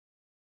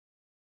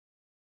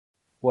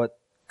what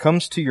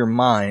comes to your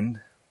mind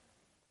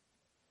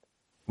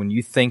when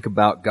you think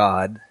about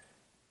God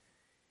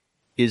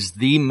is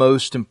the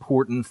most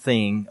important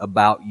thing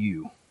about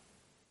you.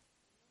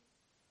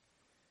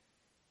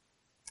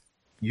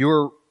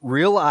 Your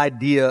real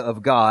idea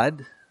of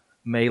God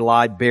may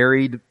lie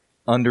buried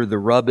under the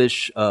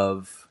rubbish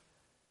of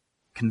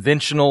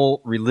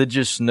conventional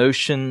religious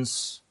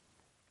notions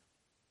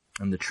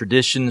and the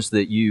traditions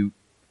that you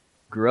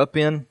grew up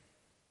in.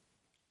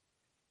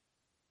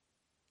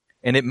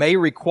 And it may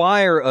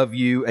require of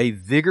you a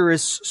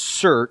vigorous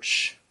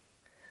search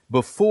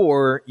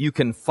before you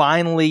can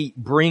finally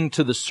bring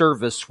to the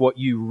surface what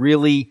you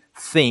really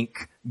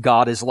think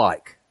God is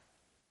like.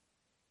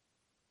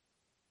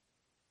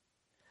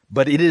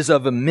 But it is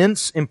of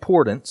immense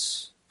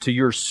importance to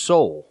your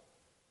soul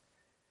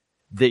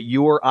that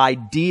your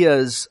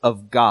ideas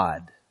of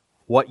God,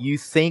 what you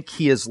think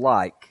He is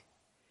like,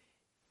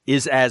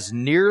 is as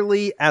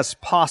nearly as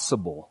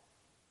possible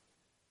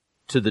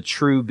to the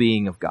true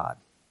being of God.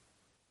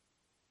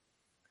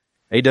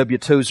 A.W.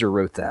 Tozer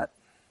wrote that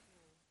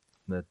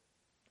in the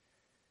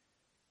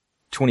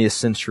 20th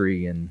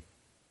century, and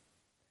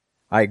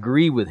I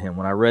agree with him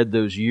when I read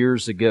those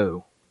years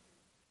ago.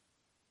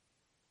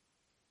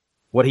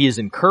 What he is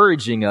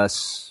encouraging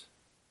us,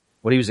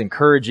 what he was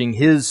encouraging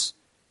his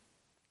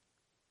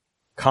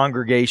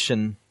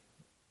congregation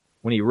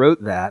when he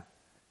wrote that,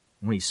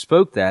 when he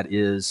spoke that,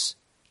 is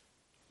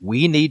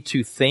we need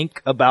to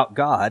think about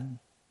God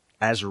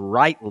as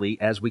rightly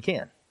as we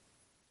can.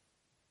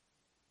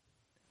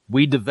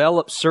 We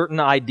develop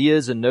certain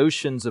ideas and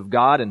notions of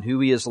God and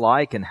who He is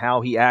like and how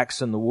He acts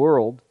in the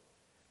world,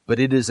 but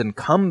it is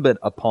incumbent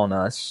upon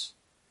us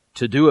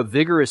to do a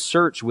vigorous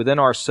search within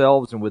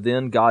ourselves and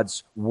within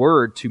God's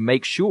Word to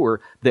make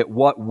sure that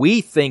what we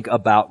think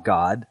about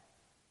God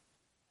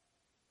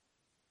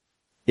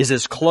is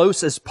as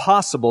close as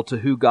possible to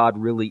who God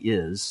really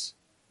is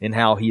and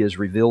how He has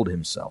revealed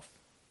Himself.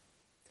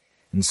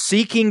 And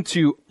seeking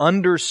to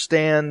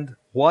understand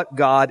what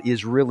God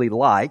is really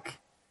like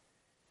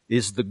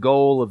is the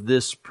goal of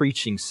this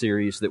preaching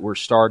series that we're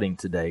starting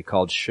today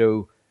called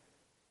Show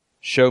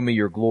Me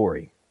Your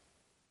Glory.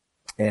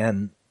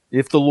 And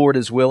if the Lord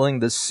is willing,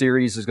 this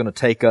series is going to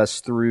take us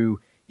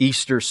through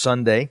Easter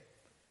Sunday.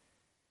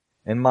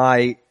 And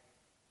my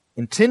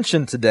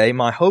intention today,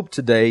 my hope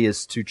today,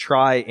 is to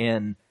try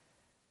and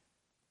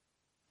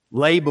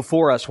lay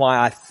before us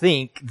why I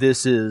think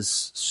this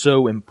is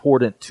so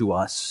important to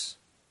us.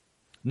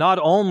 Not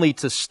only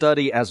to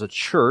study as a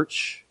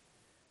church,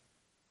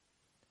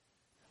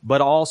 but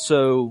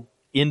also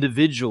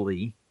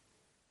individually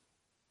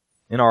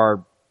in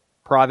our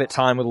private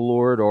time with the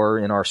Lord or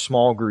in our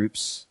small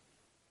groups,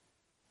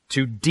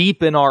 to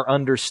deepen our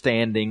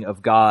understanding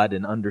of God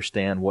and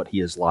understand what He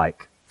is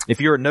like.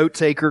 If you're a note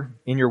taker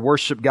in your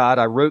worship guide,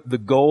 I wrote the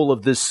goal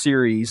of this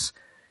series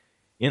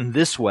in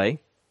this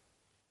way,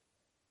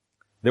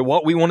 that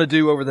what we want to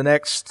do over the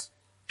next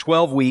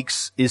 12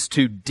 weeks is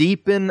to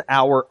deepen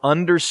our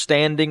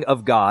understanding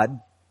of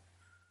God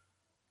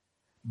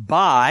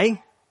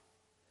by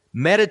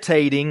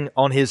meditating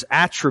on His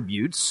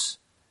attributes,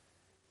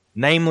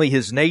 namely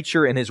His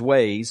nature and His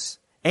ways,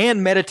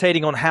 and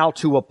meditating on how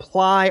to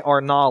apply our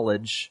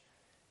knowledge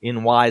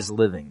in wise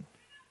living.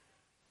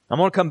 I'm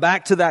going to come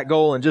back to that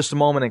goal in just a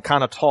moment and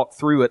kind of talk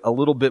through it a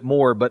little bit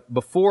more. But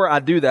before I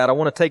do that, I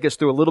want to take us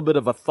through a little bit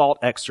of a thought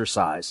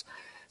exercise.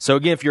 So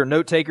again, if you're a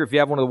note taker, if you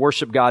have one of the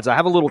worship guides, I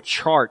have a little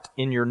chart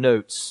in your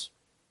notes.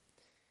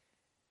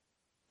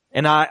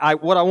 And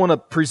what I want to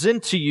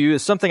present to you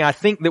is something I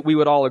think that we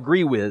would all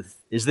agree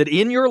with, is that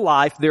in your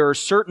life there are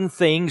certain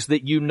things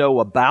that you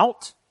know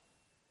about,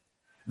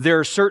 there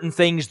are certain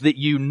things that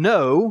you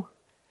know,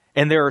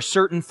 and there are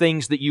certain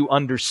things that you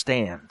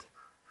understand.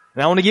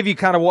 And I want to give you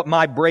kind of what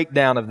my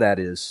breakdown of that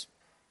is.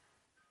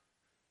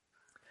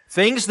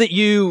 Things that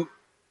you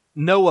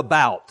know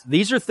about.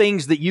 These are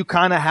things that you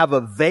kind of have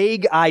a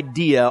vague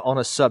idea on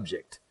a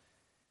subject.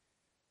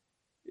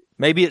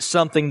 Maybe it's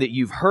something that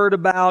you've heard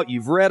about,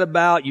 you've read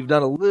about, you've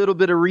done a little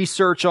bit of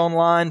research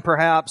online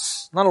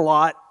perhaps. Not a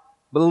lot,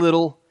 but a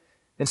little.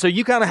 And so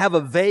you kind of have a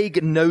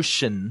vague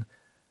notion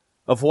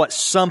of what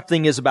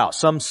something is about,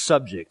 some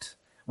subject.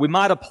 We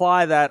might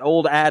apply that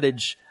old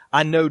adage,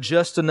 I know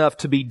just enough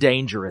to be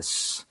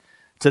dangerous,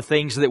 to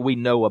things that we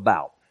know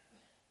about.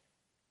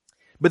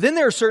 But then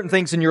there are certain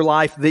things in your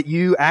life that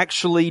you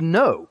actually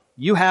know.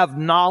 You have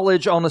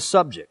knowledge on a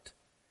subject.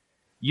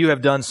 You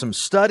have done some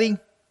study.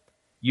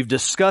 You've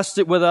discussed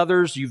it with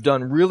others. You've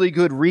done really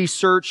good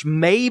research.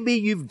 Maybe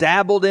you've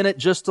dabbled in it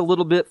just a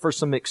little bit for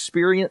some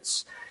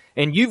experience.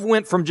 And you've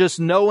went from just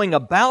knowing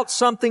about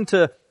something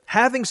to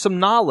having some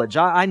knowledge.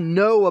 I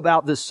know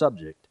about this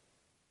subject.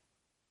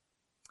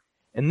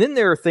 And then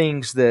there are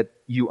things that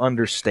you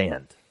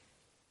understand.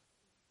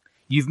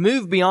 You've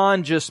moved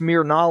beyond just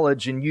mere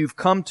knowledge and you've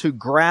come to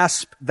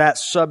grasp that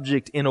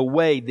subject in a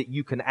way that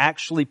you can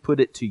actually put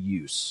it to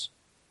use.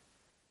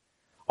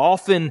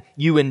 Often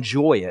you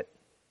enjoy it.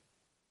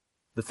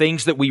 The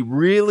things that we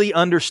really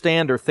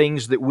understand are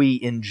things that we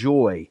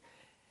enjoy.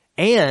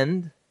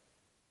 And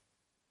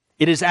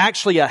It is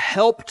actually a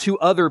help to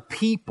other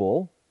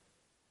people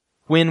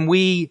when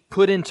we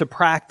put into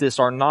practice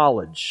our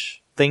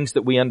knowledge, things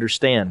that we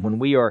understand. When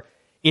we are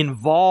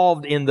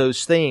involved in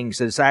those things,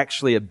 it's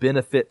actually a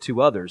benefit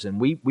to others. And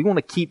we want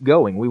to keep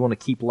going. We want to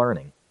keep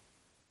learning.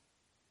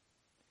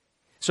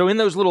 So in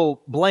those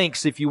little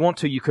blanks, if you want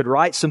to, you could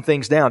write some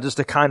things down just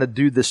to kind of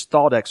do this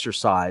thought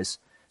exercise.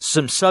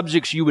 Some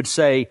subjects you would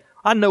say,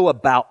 I know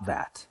about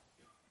that.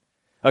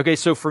 Okay,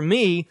 so for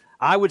me,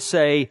 I would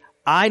say,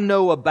 I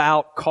know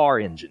about car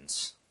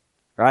engines,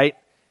 right?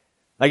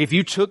 Like if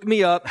you took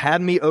me up, had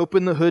me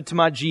open the hood to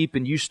my Jeep,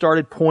 and you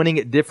started pointing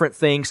at different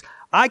things,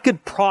 I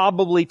could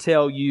probably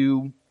tell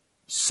you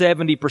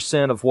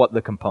 70% of what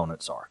the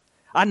components are.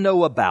 I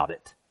know about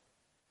it.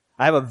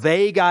 I have a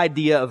vague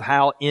idea of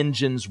how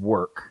engines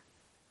work.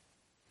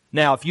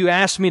 Now, if you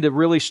ask me to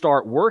really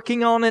start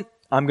working on it,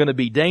 I'm going to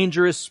be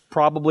dangerous,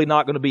 probably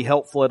not going to be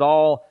helpful at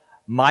all,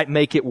 might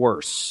make it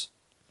worse,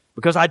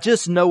 because I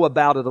just know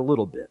about it a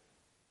little bit.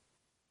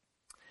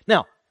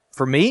 Now,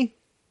 for me,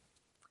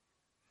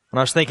 when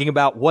I was thinking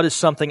about what is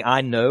something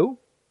I know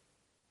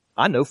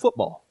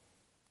football.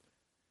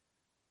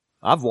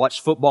 I've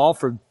watched football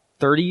for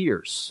 30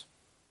 years.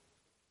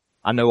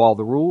 I know all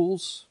the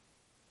rules.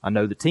 I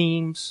know the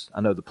teams.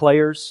 I know the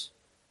players.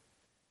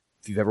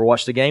 If you've ever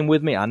watched a game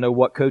with me, I know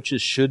what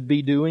coaches should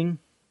be doing,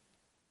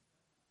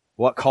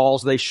 what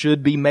calls they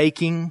should be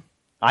making.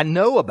 I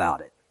know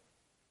about it.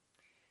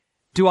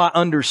 Do I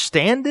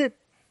understand it?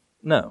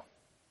 No,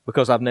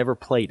 because I've never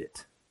played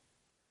it.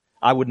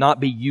 I would not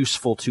be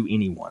useful to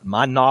anyone.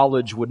 My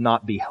knowledge would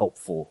not be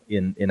helpful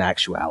in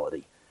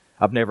actuality.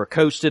 I've never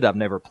coached it. I've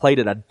never played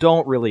it. I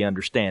don't really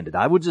understand it.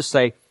 I would just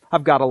say,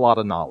 I've got a lot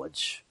of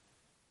knowledge.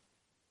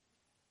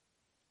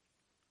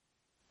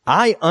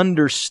 I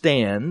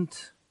understand,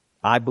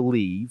 I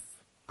believe,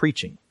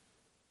 preaching.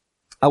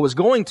 I was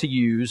going to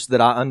use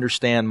that I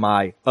understand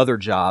my other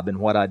job and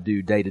what I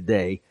do day to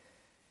day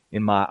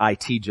in my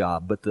IT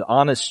job, but the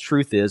honest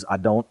truth is I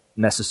don't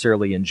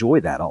necessarily enjoy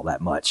that all that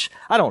much.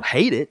 I don't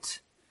hate it,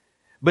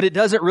 but it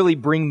doesn't really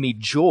bring me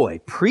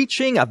joy.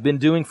 Preaching, I've been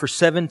doing for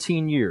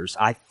 17 years.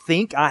 I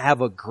think I have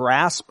a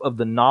grasp of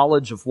the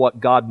knowledge of what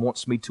God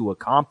wants me to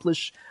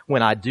accomplish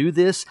when I do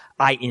this.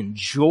 I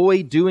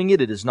enjoy doing it.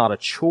 It is not a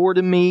chore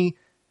to me.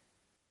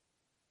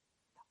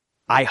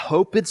 I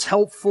hope it's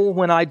helpful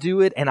when I do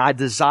it, and I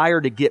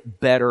desire to get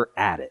better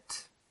at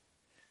it.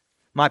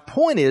 My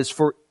point is,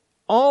 for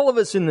all of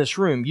us in this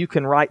room, you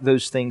can write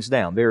those things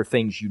down. There are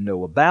things you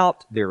know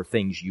about. There are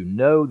things you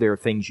know. There are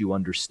things you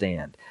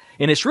understand.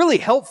 And it's really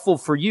helpful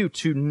for you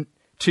to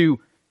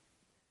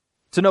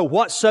know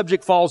what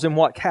subject falls in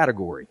what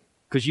category,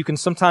 because you can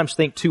sometimes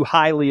think too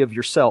highly of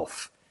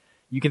yourself.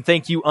 You can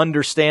think you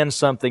understand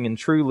something and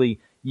truly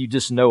you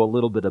just know a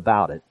little bit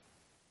about it.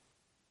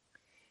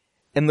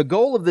 And the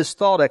goal of this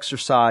thought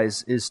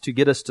exercise is to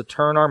get us to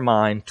turn our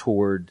mind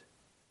toward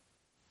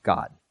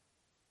God.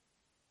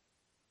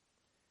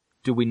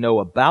 Do we know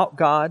about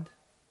God?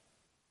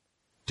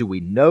 Do we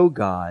know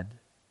God?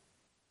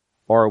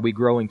 Or are we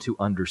growing to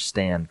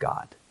understand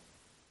God?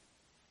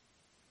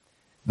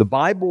 The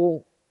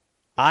Bible,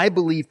 I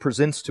believe,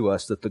 presents to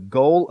us that the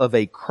goal of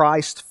a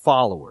Christ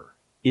follower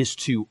is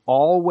to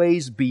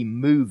always be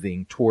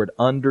moving toward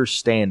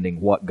understanding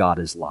what God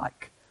is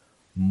like.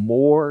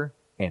 More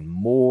and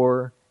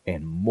more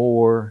and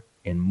more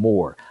and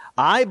more.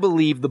 I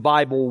believe the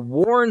Bible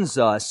warns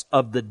us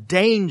of the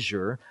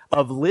danger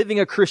of living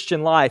a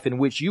Christian life in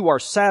which you are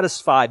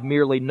satisfied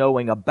merely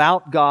knowing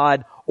about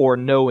God or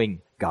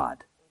knowing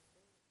God.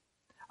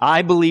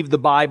 I believe the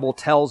Bible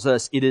tells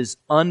us it is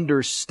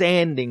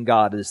understanding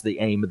God is the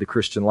aim of the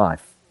Christian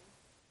life.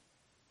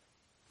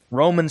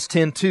 Romans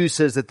 10:2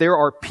 says that there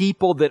are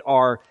people that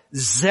are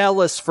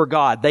zealous for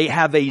God. They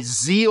have a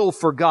zeal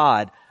for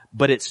God,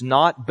 but it's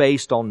not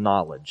based on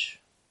knowledge.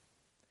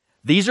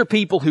 These are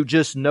people who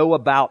just know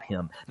about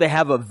Him. They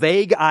have a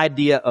vague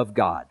idea of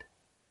God.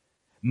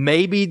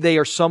 Maybe they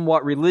are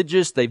somewhat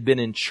religious. They've been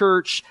in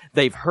church.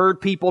 They've heard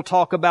people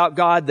talk about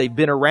God. They've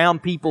been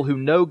around people who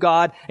know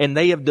God, and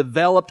they have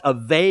developed a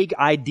vague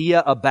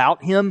idea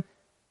about Him.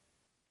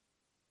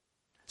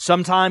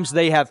 Sometimes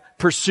they have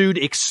pursued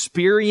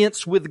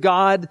experience with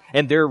God,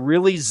 and they're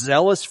really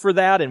zealous for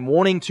that and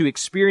wanting to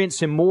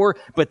experience Him more,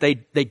 but they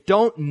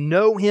don't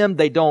know Him.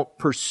 They don't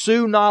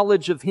pursue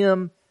knowledge of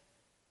Him.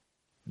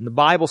 And the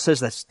Bible says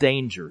that's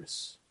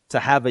dangerous,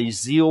 to have a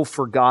zeal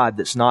for God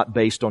that's not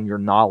based on your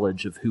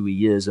knowledge of who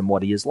He is and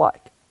what He is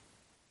like.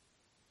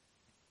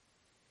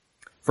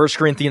 1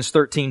 Corinthians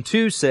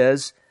 13:2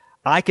 says,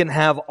 I can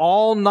have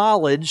all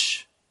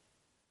knowledge,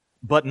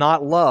 but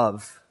not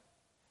love,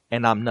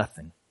 and I'm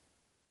nothing.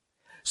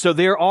 So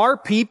there are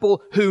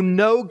people who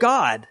know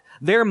God.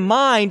 Their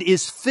mind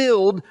is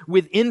filled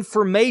with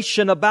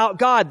information about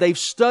God. They've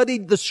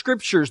studied the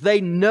Scriptures.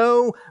 They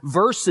know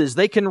verses.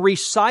 They can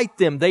recite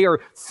them. They are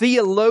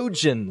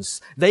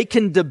theologians. They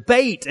can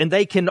debate and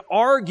they can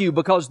argue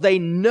because they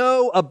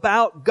know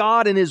about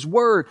God and His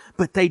Word,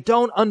 but they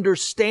don't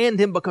understand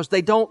Him because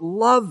they don't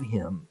love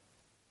Him.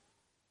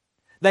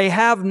 They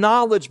have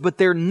knowledge, but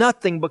they're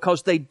nothing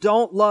because they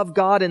don't love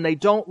God and they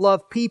don't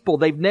love people.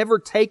 They've never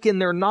taken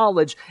their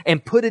knowledge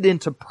and put it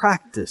into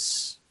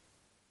practice.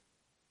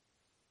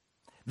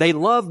 They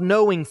love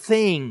knowing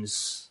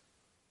things,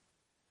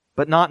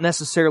 but not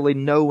necessarily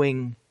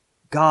knowing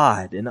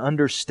God and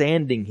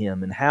understanding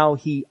Him and how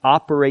He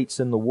operates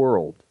in the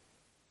world.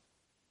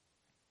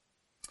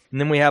 And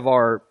then we have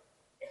our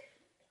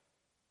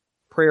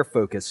prayer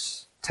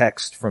focus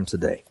text from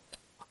today.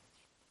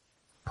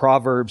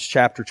 Proverbs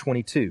chapter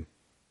 22,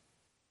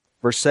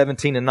 verse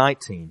 17 and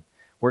 19,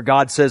 where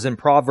God says in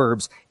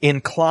Proverbs,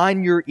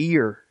 "Incline your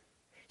ear,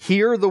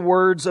 hear the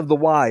words of the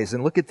wise."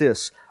 And look at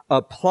this.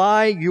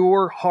 "Apply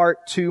your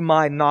heart to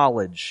my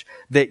knowledge,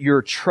 that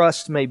your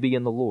trust may be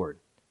in the Lord."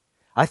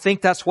 I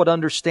think that's what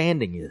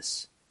understanding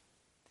is.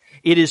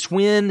 It is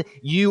when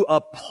you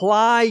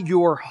apply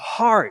your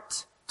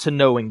heart to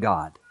knowing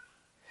God.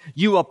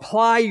 You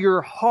apply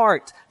your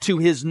heart to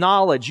His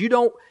knowledge. You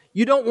don't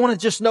want to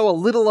just know a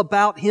little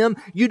about Him.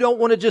 You don't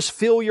want to just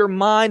fill your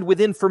mind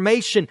with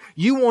information.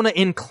 You want to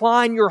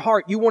incline your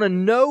heart. You want to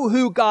know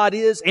who God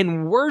is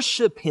and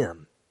worship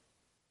Him.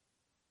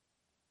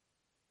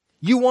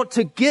 You want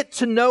to get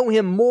to know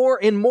Him more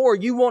and more.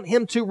 You want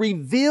Him to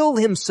reveal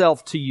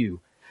Himself to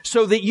you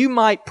so that you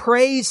might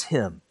praise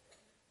Him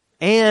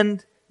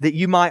and that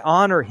you might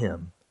honor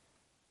Him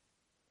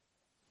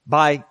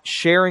by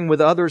sharing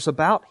with others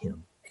about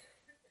Him.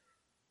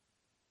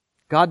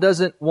 God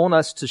doesn't want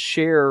us to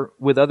share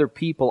with other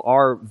people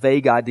our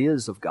vague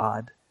ideas of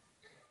God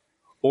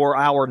or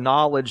our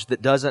knowledge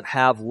that doesn't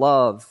have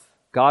love.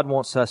 God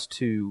wants us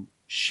to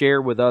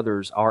share with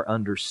others our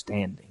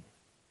understanding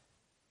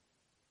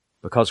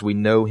because we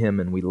know Him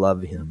and we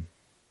love Him.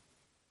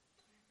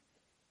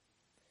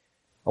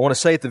 I want to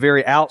say at the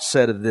very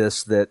outset of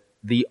this that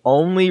the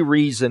only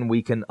reason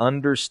we can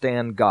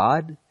understand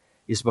God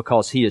is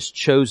because He has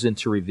chosen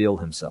to reveal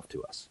Himself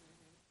to us.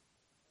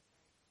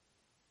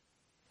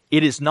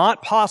 It is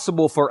not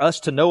possible for us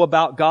to know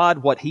about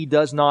God what He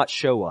does not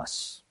show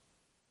us.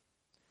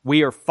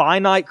 We are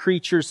finite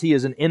creatures. He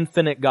is an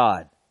infinite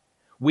God.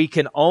 We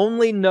can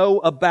only know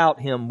about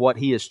Him what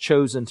He has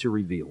chosen to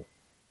reveal.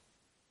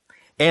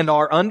 And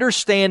our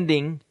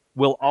understanding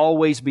will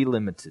always be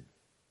limited.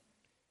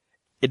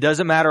 It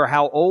doesn't matter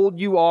how old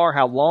you are,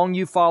 how long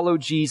you follow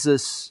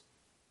Jesus.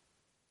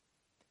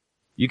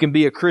 You can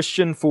be a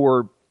Christian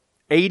for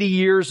 80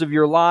 years of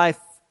your life,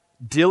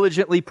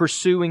 diligently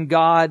pursuing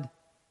God.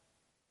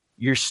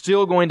 You're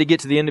still going to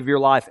get to the end of your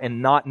life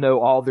and not know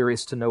all there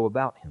is to know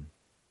about Him.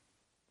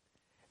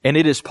 And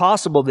it is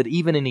possible that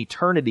even in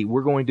eternity,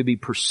 we're going to be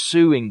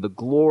pursuing the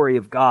glory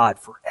of God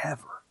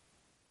forever.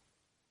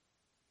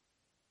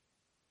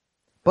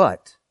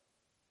 But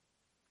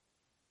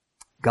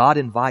God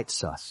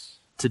invites us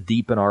to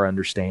deepen our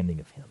understanding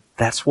of Him.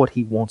 That's what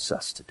He wants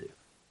us to do.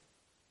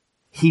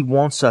 He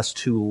wants us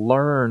to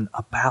learn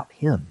about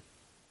Him.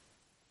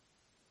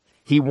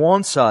 He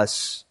wants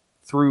us,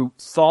 through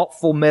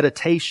thoughtful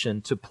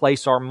meditation, to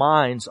place our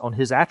minds on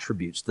His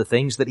attributes, the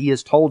things that He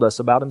has told us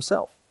about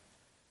Himself.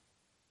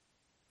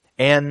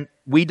 And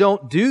we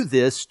don't do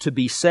this to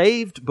be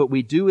saved, but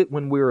we do it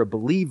when we're a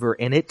believer,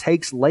 and it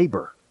takes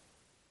labor.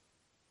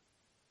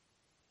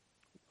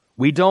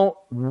 We don't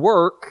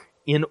work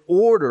in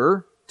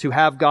order to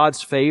have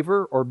God's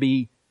favor or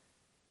be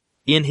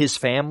in His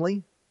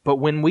family, but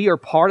when we are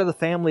part of the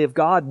family of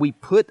God, we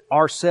put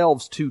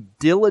ourselves to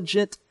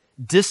diligent,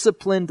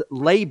 disciplined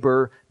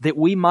labor that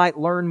we might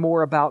learn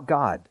more about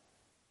God.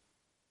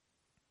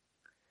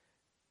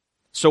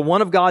 So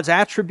one of God's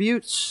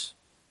attributes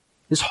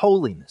is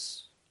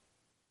holiness.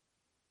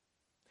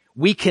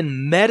 We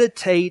can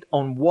meditate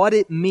on what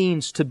it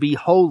means to be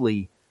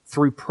holy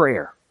through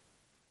prayer.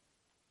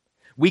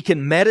 We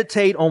can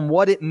meditate on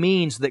what it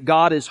means that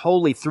God is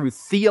holy through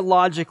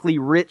theologically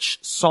rich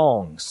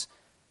songs.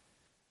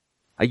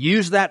 I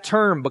use that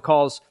term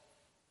because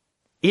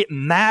it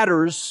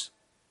matters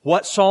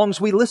what songs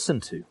we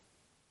listen to. It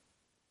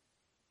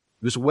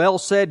was well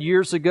said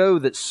years ago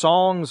that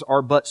songs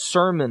are but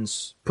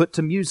sermons put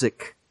to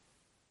music.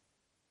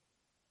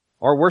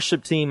 Our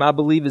worship team, I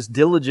believe, is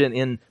diligent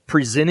in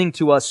presenting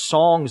to us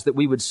songs that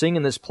we would sing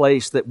in this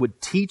place that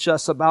would teach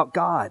us about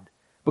God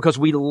because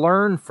we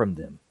learn from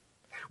them.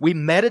 We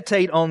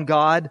meditate on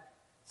God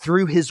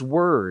through His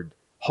Word.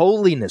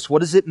 Holiness. What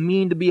does it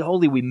mean to be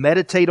holy? We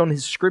meditate on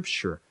His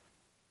Scripture.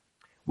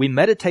 We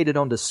meditated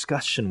on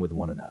discussion with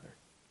one another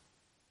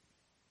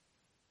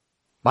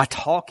by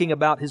talking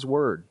about His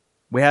Word.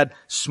 We had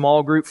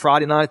small group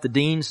Friday night at the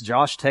Dean's.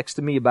 Josh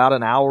texted me about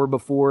an hour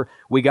before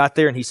we got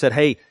there and he said,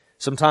 "Hey,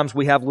 sometimes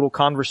we have little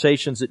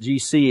conversations at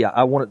GC.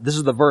 This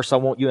is the verse I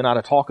want you and I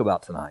to talk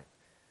about tonight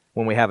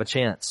when we have a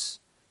chance."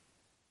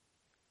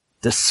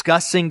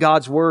 Discussing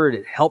God's Word,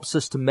 it helps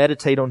us to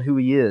meditate on who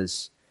He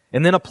is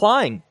and then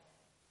applying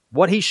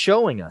what He's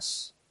showing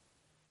us.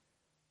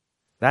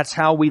 That's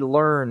how we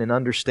learn and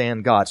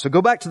understand God. So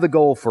go back to the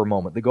goal for a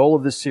moment, the goal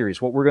of this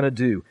series, what we're going to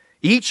do.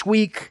 Each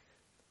week,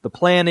 the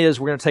plan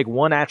is we're going to take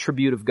one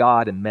attribute of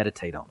God and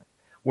meditate on it.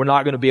 We're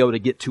not going to be able to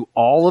get to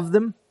all of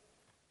them.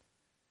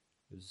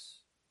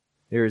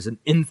 There is an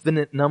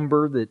infinite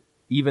number that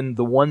even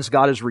the ones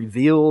God has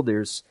revealed,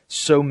 there's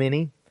so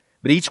many.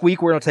 But each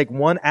week we're going to take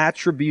one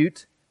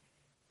attribute,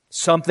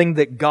 something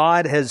that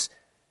God has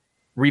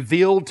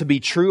revealed to be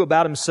true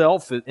about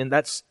Himself, and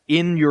that's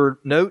in your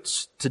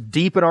notes, to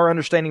deepen our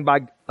understanding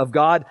of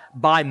God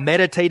by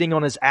meditating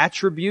on His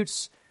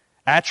attributes.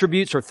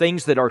 Attributes are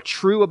things that are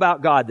true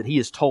about God that He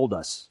has told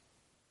us.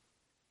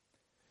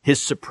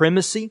 His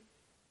supremacy,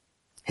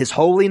 His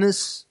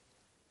holiness,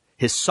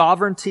 His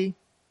sovereignty,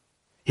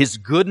 His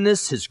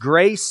goodness, His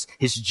grace,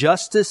 His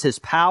justice, His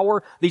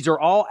power. These are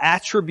all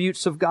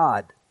attributes of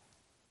God.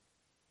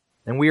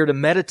 And we are to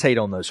meditate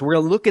on those. So we're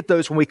going to look at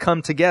those when we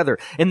come together.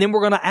 And then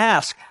we're going to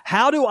ask,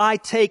 how do I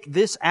take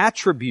this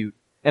attribute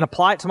and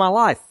apply it to my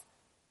life?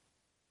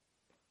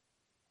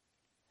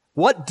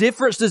 What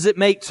difference does it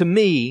make to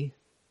me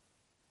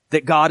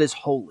that God is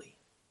holy?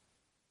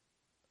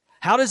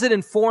 How does it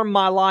inform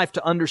my life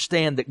to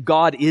understand that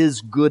God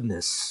is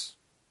goodness?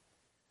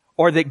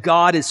 Or that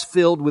God is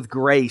filled with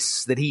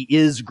grace, that He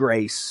is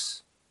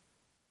grace?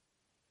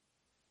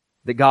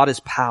 That God is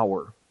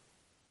power?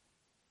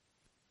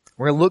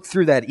 We're going to look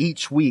through that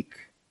each week.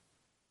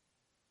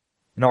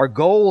 And our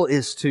goal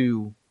is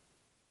to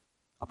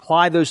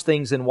apply those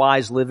things in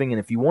wise living.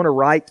 And if you want to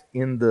write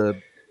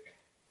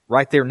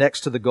right there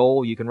next to the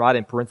goal, you can write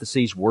in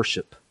parentheses,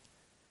 worship.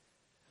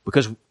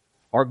 Because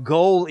our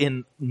goal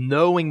in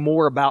knowing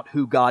more about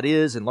who God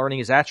is and learning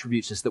His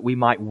attributes is that we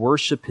might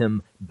worship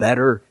Him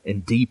better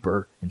and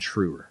deeper and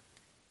truer.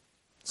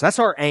 So that's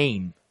our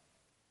aim.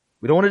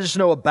 We don't want to just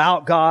know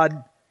about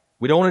God.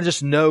 We don't want to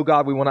just know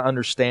God, we want to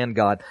understand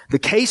God. The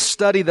case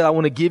study that I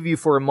want to give you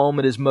for a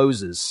moment is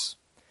Moses.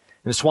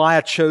 And it's why I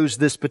chose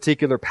this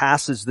particular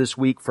passage this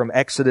week from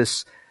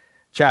Exodus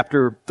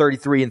chapter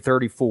 33 and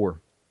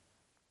 34.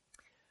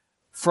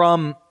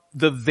 From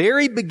the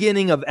very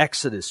beginning of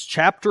Exodus,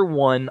 chapter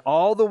 1,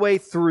 all the way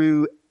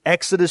through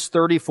Exodus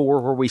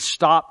 34, where we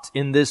stopped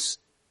in this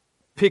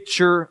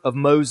picture of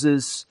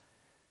Moses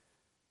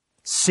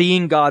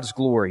seeing God's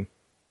glory.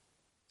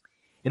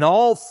 In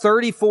all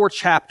 34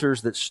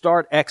 chapters that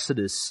start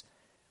Exodus,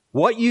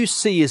 what you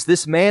see is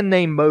this man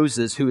named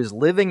Moses who is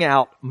living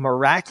out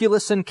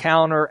miraculous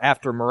encounter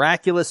after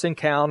miraculous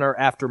encounter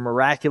after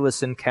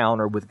miraculous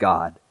encounter with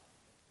God.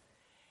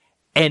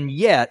 And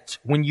yet,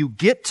 when you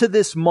get to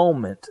this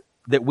moment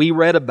that we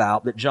read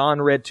about, that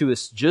John read to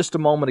us just a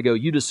moment ago,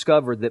 you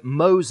discover that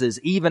Moses,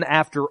 even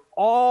after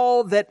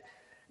all that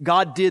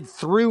God did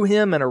through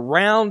him and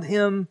around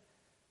him,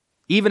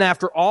 even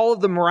after all of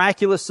the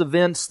miraculous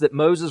events that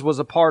Moses was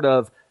a part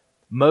of,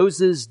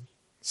 Moses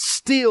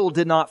still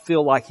did not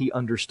feel like he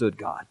understood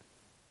God,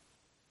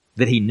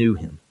 that he knew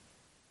Him.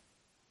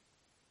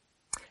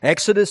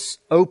 Exodus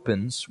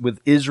opens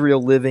with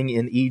Israel living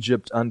in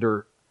Egypt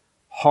under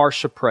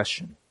harsh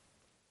oppression,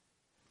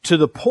 to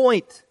the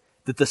point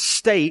that the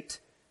state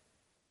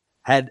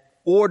had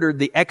ordered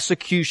the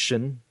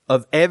execution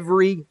of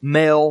every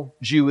male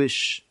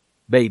Jewish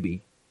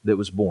baby that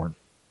was born.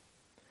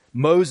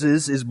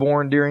 Moses is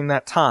born during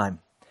that time.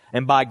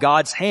 And by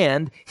God's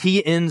hand,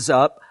 he ends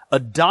up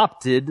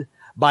adopted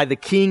by the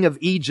king of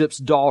Egypt's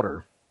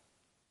daughter.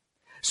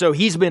 So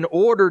he's been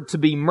ordered to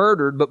be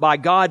murdered, but by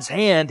God's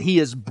hand, he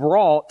is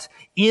brought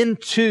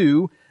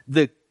into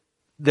the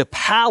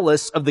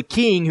palace of the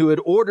king who had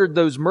ordered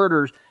those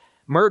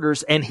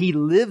murders, and he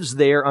lives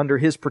there under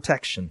his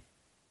protection.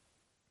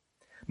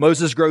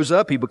 Moses grows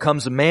up, he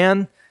becomes a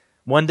man.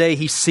 One day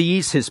he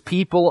sees his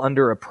people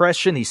under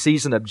oppression. He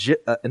sees an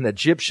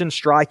Egyptian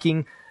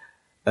striking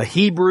a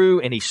Hebrew,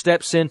 and he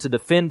steps in to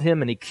defend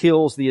him, and he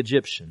kills the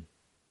Egyptian.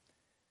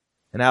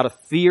 And out of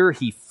fear,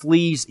 he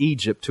flees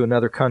Egypt to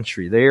another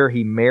country. There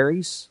he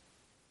marries,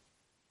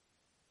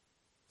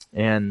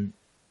 and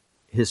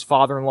his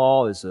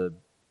father-in-law is a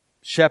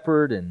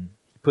shepherd, and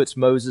he puts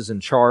Moses in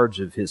charge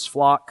of his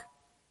flock.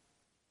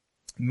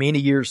 Many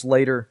years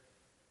later,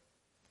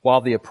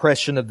 while the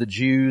oppression of the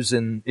Jews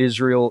in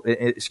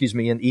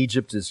in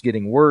Egypt is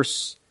getting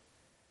worse,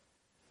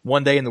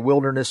 one day in the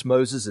wilderness,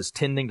 Moses is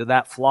tending to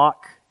that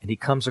flock, and he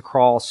comes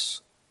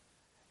across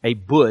a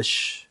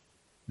bush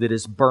that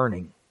is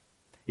burning.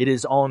 It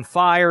is on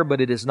fire,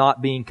 but it is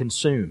not being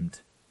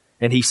consumed.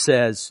 And he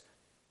says,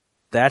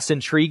 "That's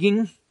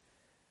intriguing."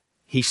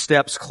 He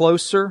steps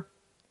closer,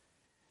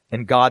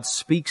 and God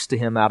speaks to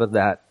him out of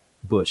that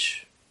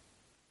bush.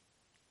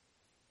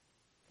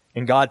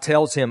 And God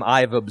tells him, "I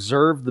have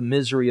observed the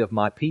misery of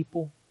my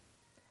people.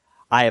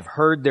 I have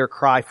heard their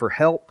cry for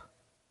help,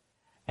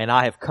 and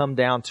I have come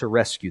down to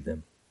rescue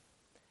them."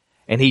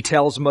 And he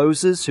tells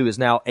Moses, who is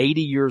now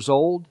 80 years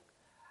old,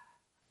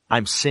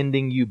 "I'm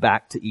sending you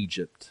back to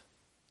Egypt.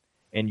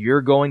 And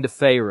you're going to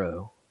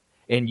Pharaoh,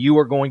 and you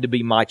are going to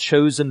be my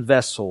chosen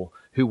vessel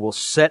who will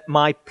set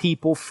my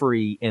people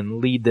free and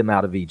lead them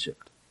out of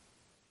Egypt."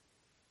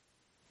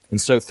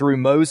 And so through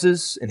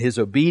Moses and his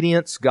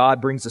obedience,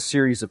 God brings a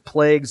series of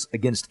plagues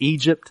against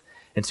Egypt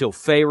until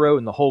Pharaoh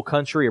and the whole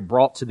country are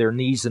brought to their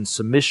knees in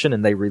submission,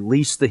 and they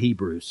release the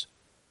Hebrews.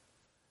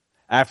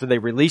 After they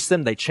release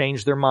them, they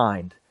change their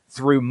mind.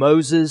 Through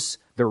Moses,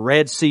 the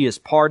Red Sea is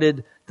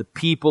parted, the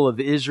people of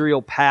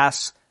Israel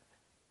pass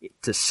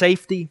to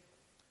safety,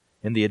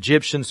 and the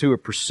Egyptians who are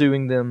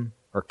pursuing them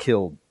are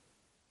killed.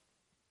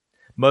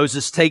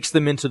 Moses takes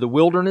them into the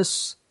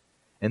wilderness,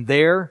 and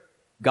there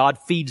God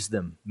feeds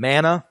them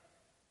manna,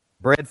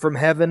 bread from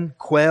heaven,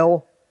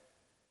 quail.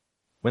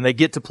 When they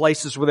get to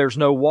places where there's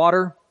no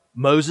water,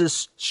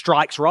 Moses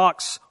strikes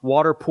rocks,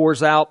 water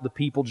pours out, the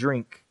people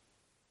drink.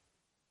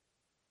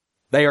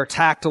 They are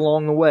attacked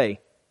along the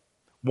way.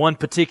 One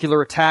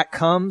particular attack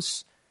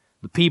comes,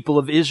 the people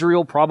of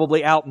Israel,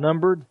 probably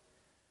outnumbered,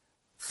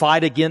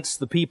 fight against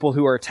the people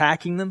who are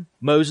attacking them.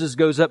 Moses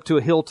goes up to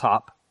a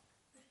hilltop.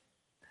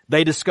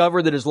 They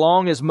discover that as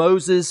long as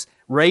Moses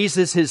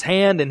raises his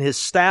hand and his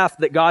staff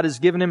that God has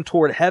given him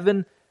toward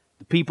heaven,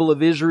 the people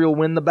of Israel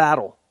win the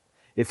battle.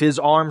 If his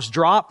arms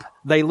drop,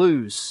 they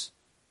lose.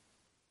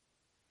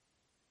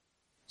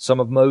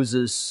 Some of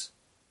Moses'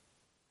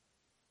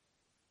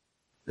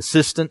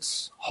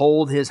 assistants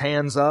hold his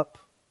hands up,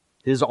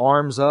 his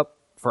arms up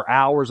for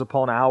hours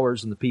upon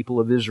hours, and the people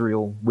of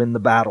Israel win the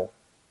battle.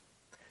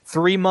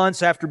 3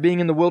 months after being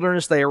in the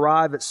wilderness, they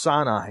arrive at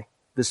Sinai,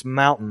 this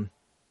mountain.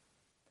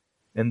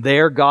 And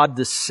there God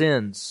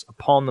descends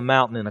upon the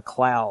mountain in a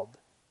cloud.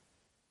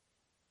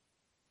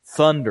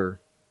 Thunder,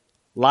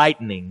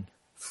 lightning,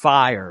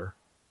 fire,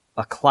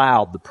 a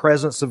cloud, the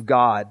presence of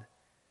God.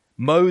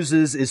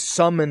 Moses is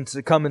summoned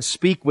to come and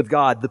speak with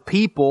God. The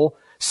people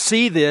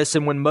see this,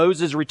 and when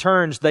Moses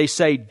returns, they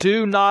say,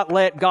 "Do not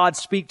let God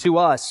speak to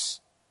us,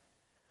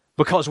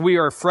 because we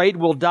are afraid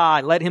we'll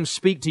die. Let him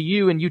speak to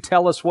you, and you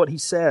tell us what he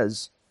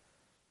says."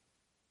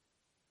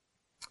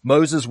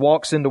 Moses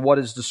walks into what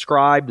is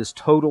described as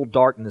total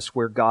darkness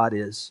where God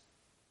is.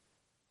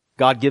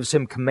 God gives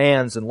him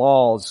commands and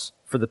laws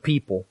for the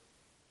people.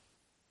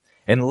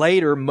 And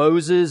later,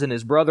 Moses and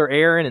his brother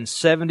Aaron and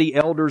 70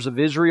 elders of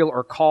Israel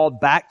are called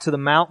back to the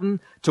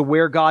mountain to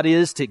where God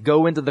is, to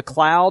go into the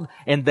cloud,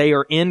 and they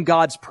are in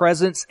God's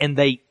presence, and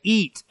they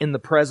eat in the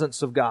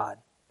presence of God.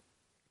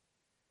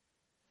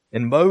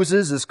 And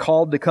Moses is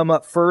called to come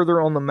up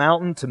further on the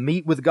mountain to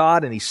meet with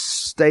God, and he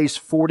stays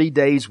 40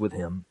 days with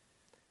him.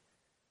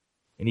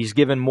 And he's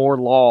given more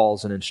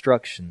laws and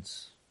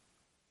instructions.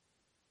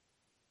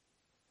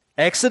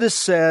 Exodus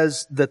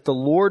says that the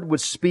Lord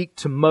would speak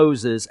to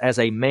Moses as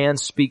a man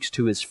speaks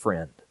to his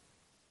friend.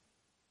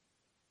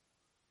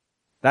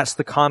 That's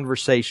the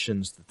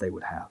conversations that they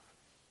would have.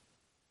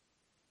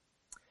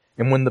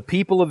 And when the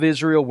people of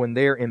Israel, when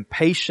their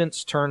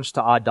impatience turns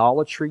to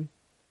idolatry,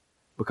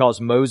 because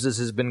Moses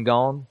has been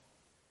gone,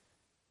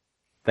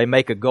 they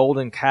make a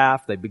golden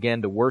calf, they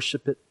begin to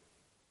worship it.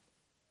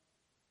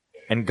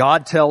 And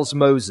God tells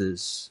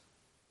Moses,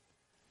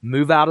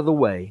 "Move out of the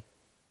way.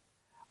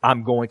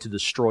 I'm going to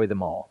destroy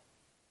them all.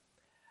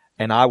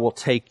 And I will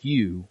take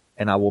you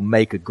and I will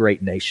make a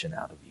great nation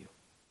out of you."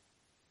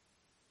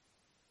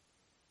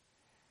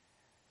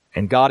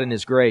 And God in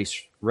His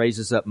grace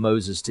raises up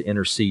Moses to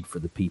intercede for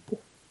the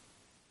people.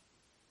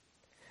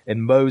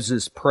 And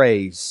Moses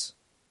prays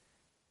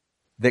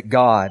that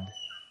God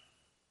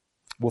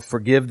will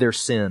forgive their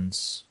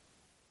sins.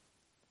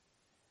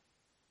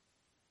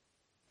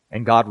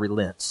 And God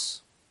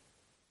relents.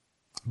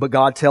 But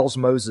God tells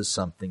Moses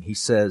something. He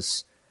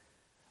says,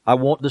 "I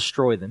won't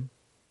destroy them.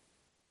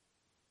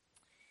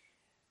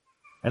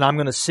 And I'm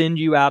going to send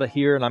you out of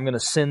here, and I'm going to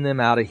send them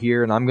out of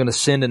here, and I'm going to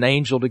send an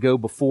angel to go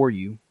before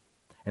you.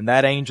 And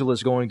that angel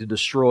is going to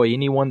destroy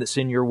anyone that's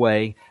in your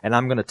way, and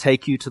I'm going to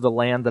take you to the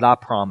land that I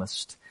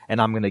promised, and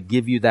I'm going to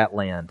give you that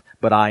land,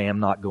 but I am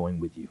not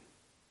going with you."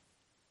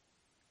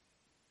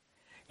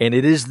 And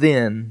it is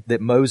then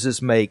that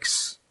Moses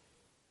makes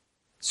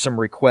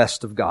some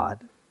request of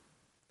God.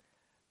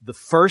 The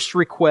first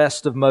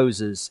request of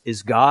Moses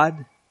is,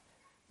 "God,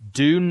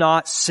 do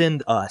not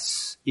send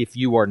us if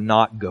you are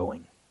not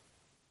going."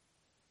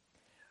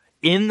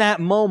 In that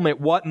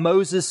moment, what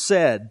Moses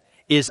said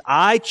is,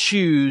 "I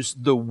choose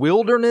the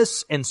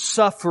wilderness and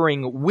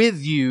suffering with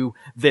you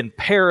than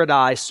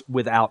paradise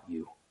without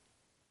you.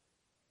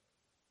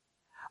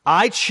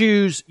 I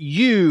choose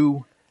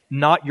you,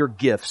 not your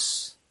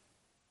gifts.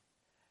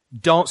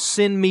 Don't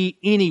send me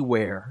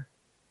anywhere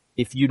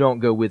if you don't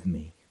go with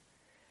me."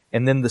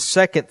 And then the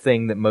second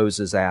thing that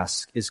Moses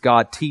asks is,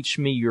 "God, teach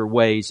me your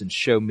ways and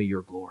show me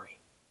your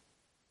glory."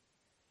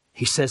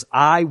 He says,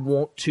 "I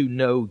want to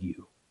know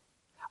you.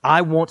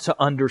 I want to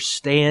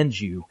understand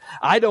you.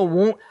 I don't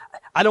want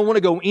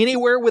to go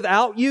anywhere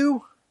without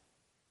you.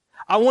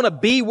 I want to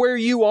be where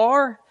you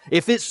are.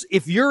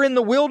 If you're in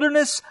the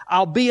wilderness,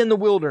 I'll be in the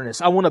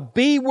wilderness. I want to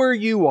be where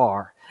you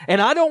are. And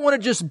I don't want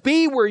to just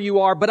be where you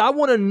are, but I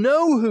want to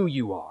know who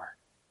you are.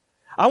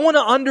 I want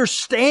to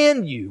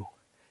understand you.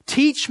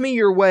 Teach me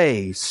your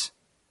ways."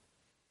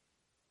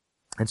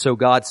 And so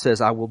God says,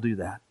 "I will do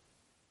that.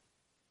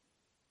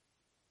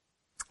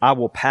 I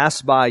will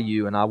pass by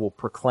you and I will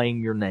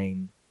proclaim your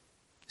name.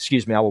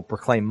 I will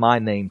proclaim my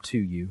name to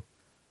you."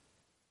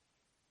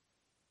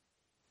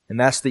 And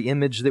that's the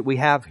image that we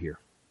have here.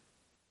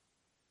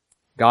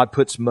 God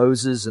puts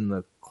Moses in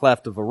the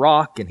cleft of a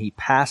rock, and he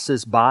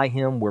passes by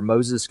him where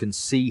Moses can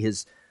see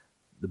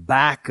the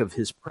back of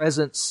his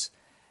presence.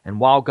 And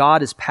while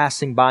God is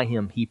passing by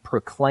him, he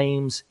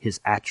proclaims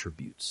his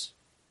attributes.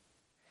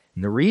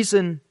 And the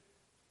reason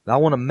that I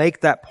want to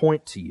make that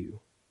point to you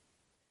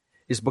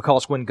is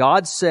because when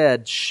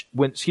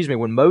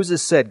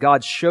Moses said,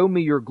 God, show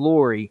me your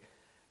glory,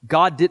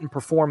 God didn't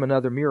perform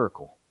another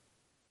miracle.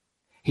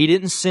 He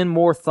didn't send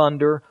more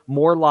thunder,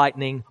 more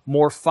lightning,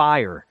 more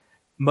fire.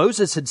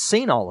 Moses had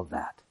seen all of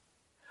that.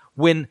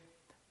 When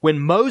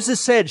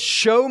Moses said,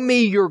 show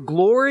me your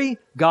glory,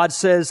 God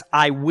says,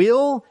 I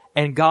will,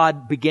 and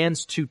God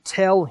begins to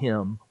tell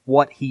him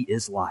what he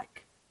is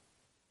like.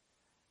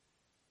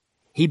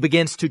 He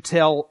begins to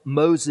tell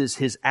Moses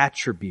his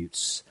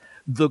attributes.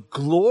 The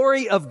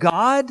glory of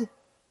God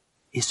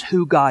is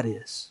who God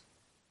is.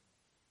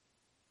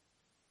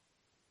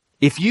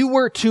 If you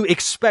were to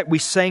expect, we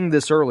sang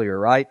this earlier,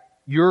 right?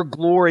 Your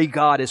glory,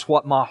 God, is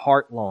what my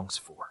heart longs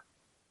for.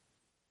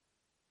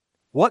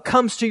 What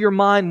comes to your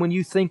mind when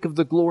you think of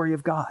the glory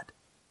of God?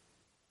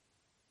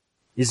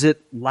 Is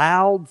it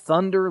loud,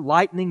 thunder,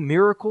 lightning,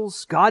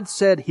 miracles? God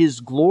said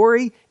His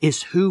glory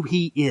is who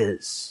He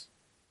is.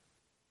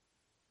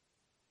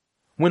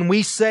 When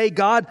we say,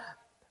 God,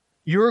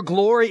 your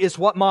glory is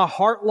what my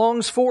heart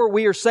longs for,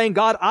 we are saying,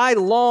 God, I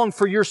long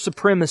for your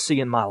supremacy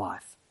in my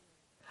life.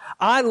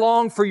 I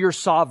long for your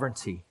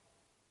sovereignty.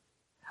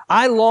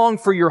 I long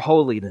for your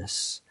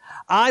holiness.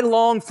 I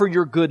long for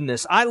your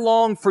goodness. I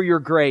long for your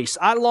grace.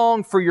 I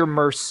long for your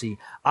mercy.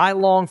 I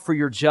long for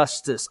your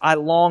justice. I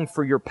long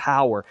for your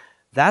power.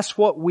 That's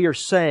what we are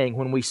saying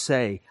when we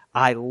say,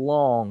 I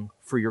long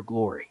for your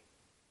glory.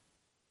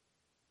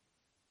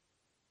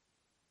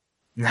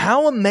 And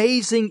how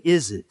amazing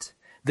is it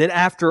that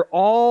after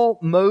all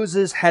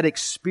Moses had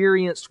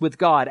experienced with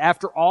God,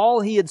 after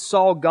all he had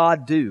saw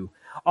God do,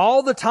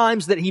 all the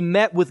times that he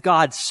met with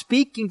God,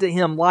 speaking to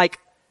him like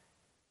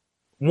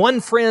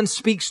one friend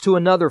speaks to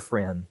another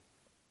friend,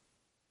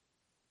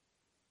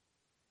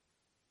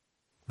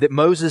 that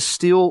Moses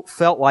still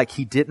felt like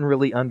he didn't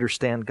really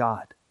understand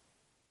God.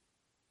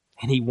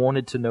 And he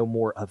wanted to know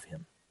more of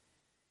Him.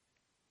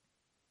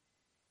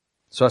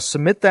 So I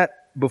submit that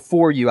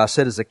before you, I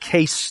said, as a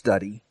case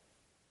study,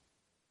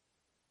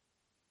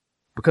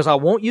 because I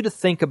want you to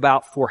think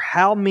about for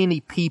how many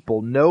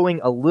people knowing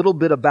a little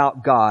bit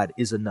about God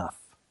is enough.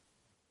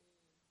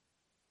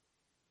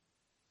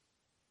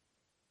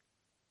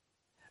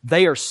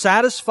 They are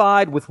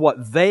satisfied with what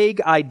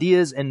vague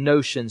ideas and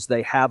notions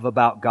they have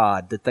about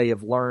God that they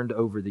have learned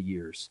over the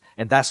years,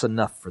 and that's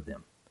enough for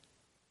them.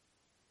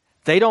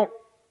 They don't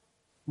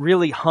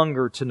really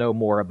hunger to know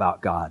more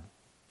about God.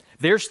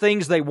 There's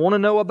things they want to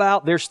know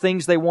about. There's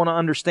things they want to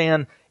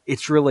understand.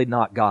 It's really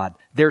not God.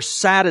 They're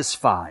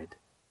satisfied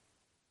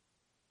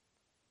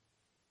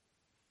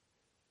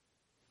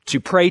to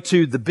pray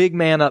to the big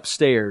man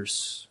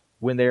upstairs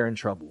when they're in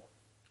trouble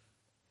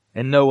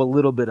and know a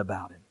little bit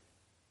about Him.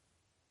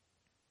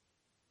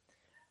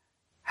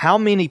 How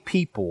many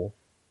people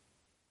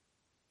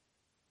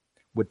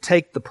would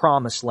take the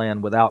promised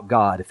land without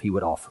God if He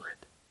would offer it?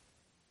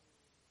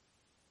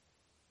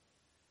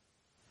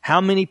 How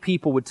many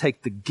people would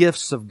take the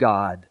gifts of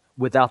God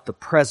without the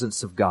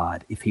presence of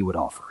God if He would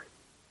offer it?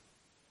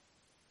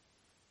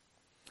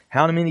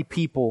 How many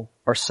people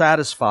are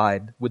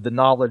satisfied with the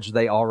knowledge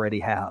they already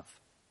have,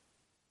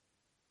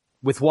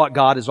 with what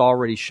God has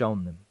already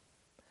shown them?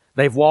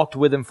 They've walked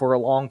with Him for a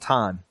long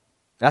time.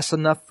 That's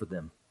enough for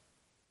them.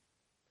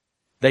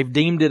 They've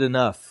deemed it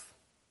enough,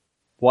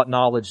 what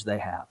knowledge they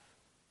have.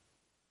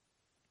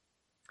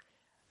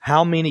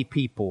 How many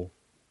people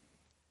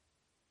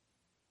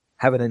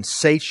have an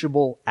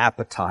insatiable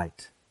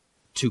appetite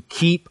to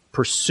keep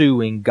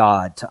pursuing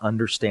God to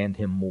understand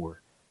Him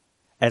more,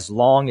 as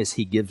long as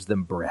He gives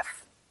them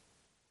breath?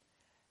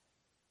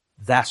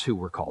 That's who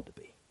we're called to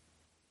be.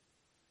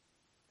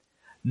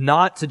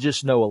 Not to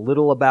just know a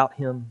little about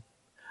Him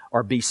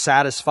or be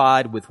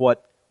satisfied with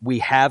what we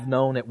have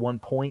known at one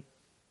point.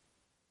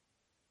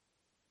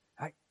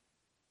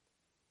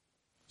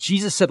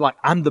 Jesus said,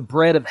 I'm the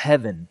bread of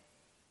heaven.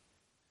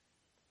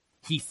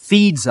 He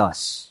feeds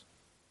us.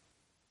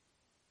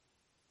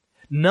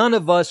 None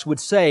of us would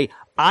say,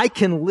 I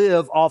can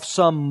live off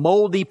some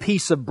moldy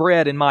piece of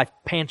bread in my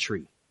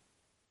pantry.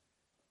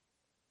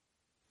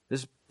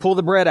 Just pull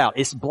the bread out.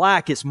 It's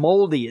black, it's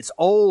moldy, it's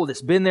old,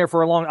 it's been there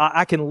for a long time.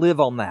 I can live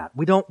on that.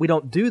 We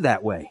don't do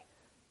that way.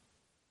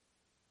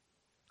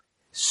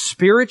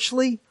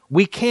 Spiritually,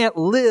 we can't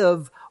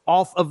live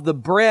off of the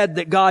bread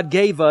that God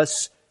gave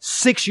us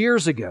 6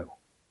 years ago.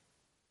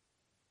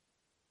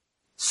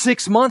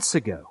 6 months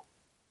ago.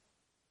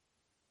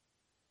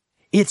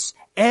 It's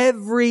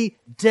every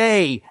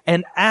day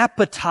an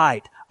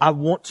appetite. I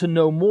want to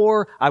know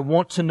more. I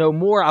want to know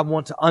more. I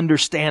want to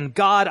understand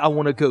God. I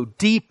want to go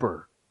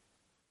deeper.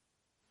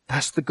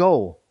 That's the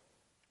goal.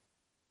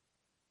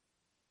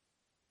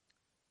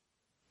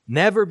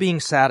 Never being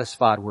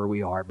satisfied where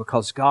we are,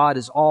 because God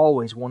is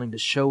always wanting to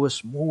show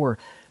us more.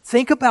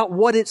 Think about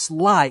what it's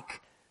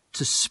like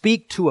to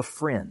speak to a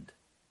friend.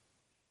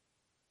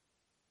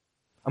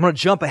 I'm going to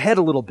jump ahead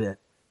a little bit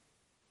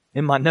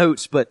in my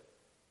notes, but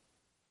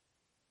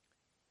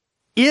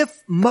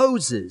if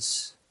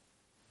Moses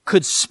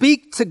could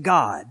speak to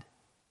God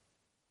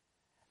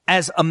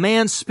as a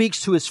man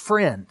speaks to his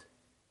friend,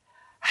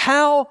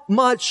 how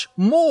much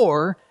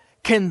more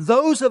can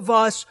those of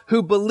us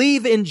who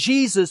believe in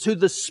Jesus, who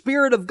the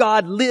Spirit of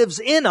God lives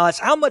in us,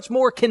 how much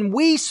more can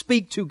we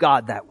speak to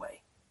God that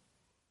way?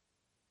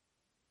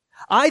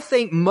 I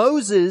think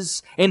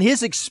Moses and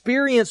his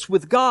experience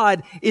with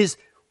God is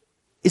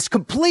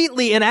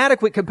completely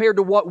inadequate compared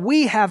to what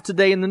we have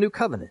today in the New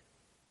Covenant.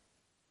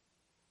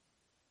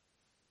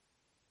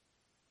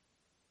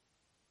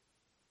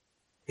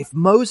 If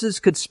Moses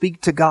could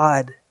speak to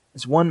God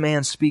as one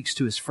man speaks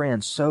to his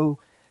friend, so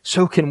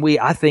can we,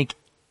 I think,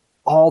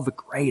 all the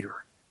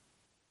greater.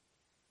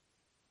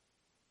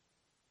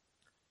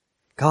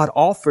 God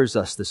offers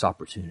us this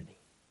opportunity.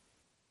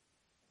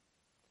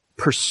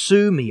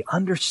 Pursue me,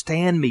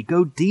 understand me,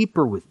 go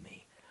deeper with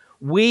me.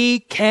 We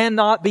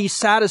cannot be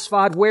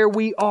satisfied where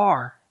we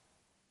are.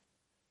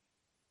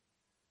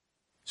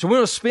 So we're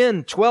going to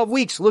spend 12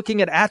 weeks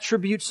looking at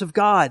attributes of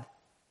God.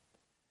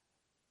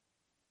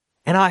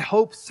 And I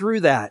hope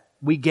through that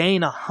we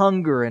gain a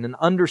hunger and an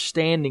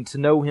understanding to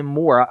know Him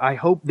more. I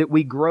hope that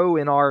we grow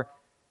in our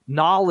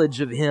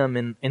knowledge of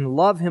Him and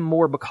love Him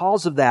more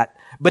because of that.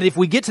 But if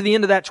we get to the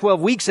end of that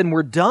 12 weeks and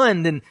we're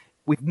done, then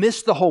we've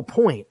missed the whole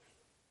point.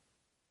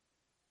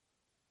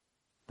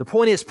 The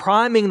point is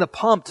priming the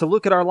pump to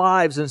look at our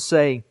lives and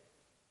say,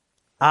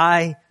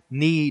 I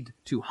need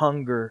to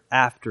hunger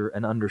after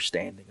an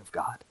understanding of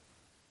God.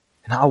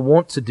 And I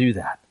want to do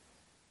that.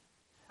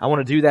 I want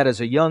to do that as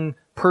a young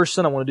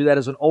person. I want to do that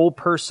as an old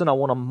person. I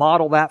want to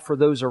model that for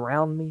those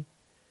around me.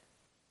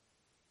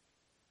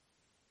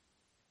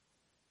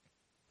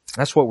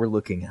 That's what we're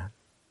looking at.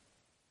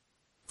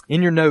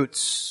 In your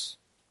notes,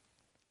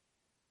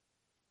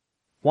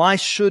 why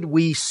should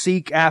we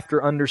seek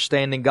after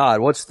understanding God?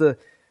 What's the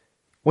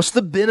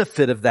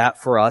benefit of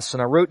that for us?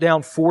 And I wrote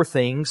down 4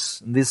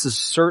 things. This is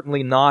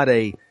certainly not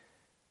an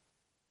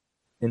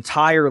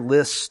entire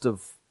list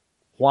of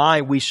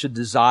why we should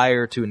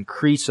desire to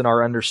increase in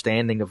our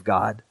understanding of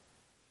God.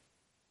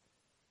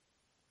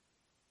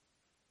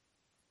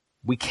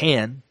 We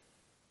can,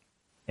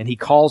 and He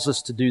calls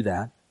us to do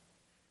that.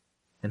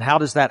 And how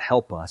does that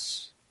help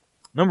us?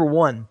 Number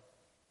 1,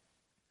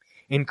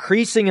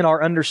 increasing in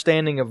our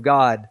understanding of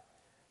God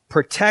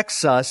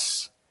protects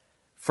us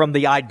from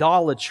the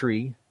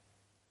idolatry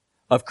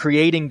of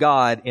creating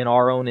God in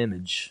our own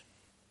image.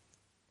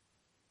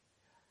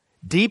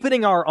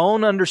 Deepening our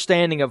own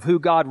understanding of who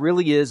God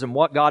really is and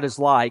what God is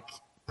like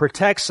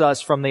protects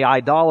us from the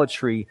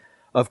idolatry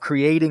of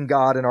creating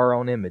God in our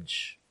own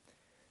image.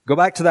 Go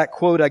back to that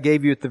quote I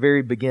gave you at the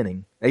very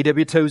beginning.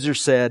 A.W. Tozer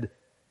said,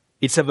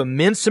 "It's of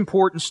immense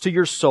importance to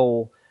your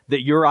soul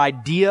that your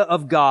idea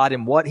of God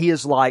and what He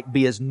is like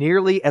be as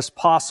nearly as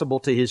possible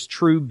to His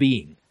true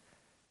being."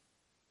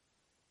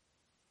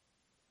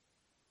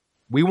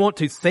 We want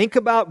to think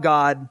about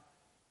God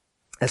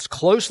as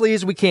closely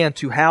as we can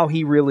to how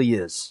He really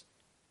is.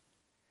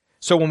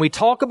 So when we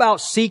talk about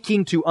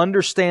seeking to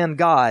understand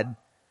God,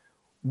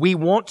 we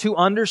want to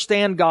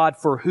understand God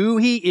for who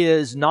He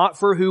is, not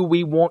for who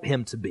we want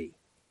Him to be.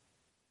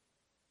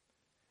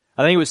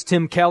 I think it was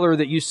Tim Keller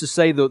that used to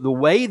say the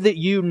way that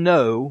you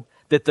know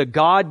that the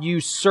God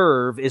you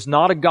serve is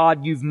not a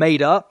God you've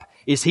made up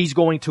is He's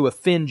going to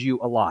offend you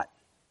a lot.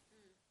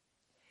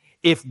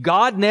 If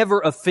God never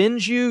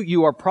offends you,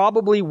 you are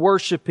probably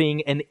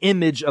worshiping an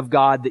image of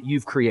God that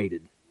you've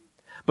created.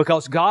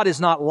 Because God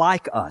is not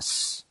like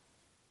us.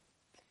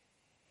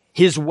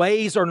 His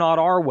ways are not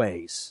our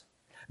ways.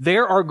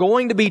 There are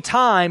going to be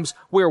times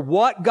where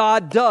what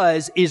God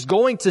does is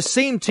going to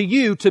seem to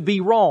you to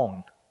be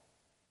wrong.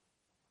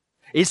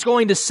 It's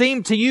going to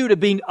seem to you to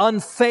be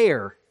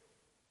unfair.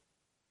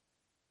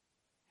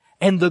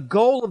 And the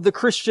goal of the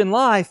Christian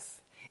life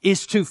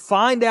is to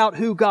find out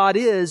who God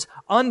is,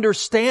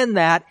 understand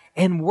that,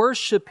 and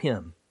worship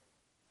Him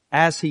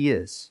as He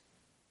is.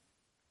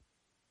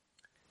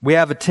 We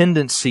have a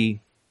tendency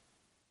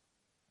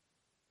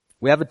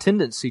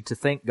to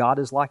think God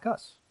is like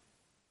us.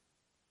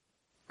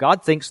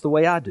 God thinks the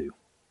way I do.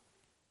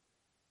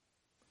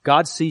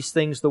 God sees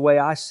things the way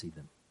I see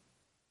them.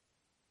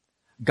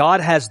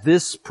 God has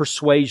this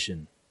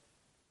persuasion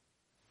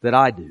that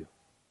I do.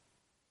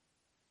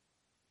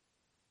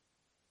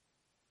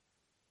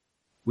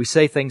 We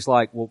say things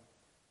like, well,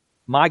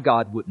 my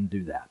God wouldn't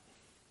do that.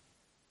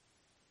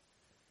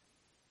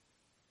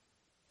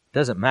 It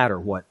doesn't matter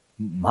what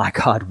my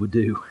God would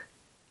do.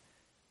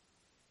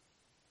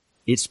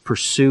 It's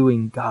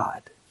pursuing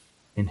God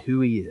and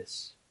who He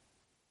is.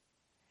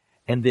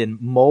 And then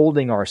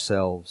molding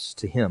ourselves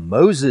to Him.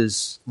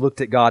 Moses looked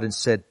at God and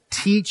said,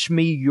 "Teach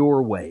me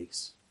your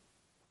ways.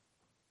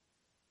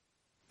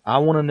 I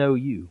want to know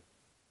you."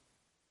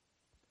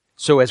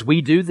 So as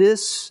we do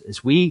this,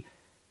 as we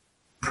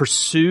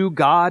pursue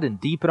God and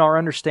deepen our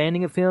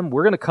understanding of Him,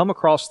 we're going to come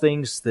across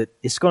things that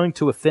it's going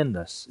to offend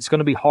us. It's going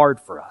to be hard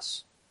for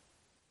us.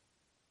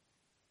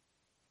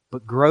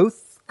 But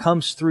growth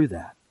comes through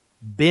that.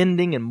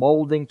 Bending and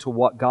molding to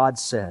what God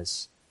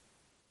says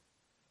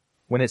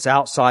when it's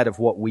outside of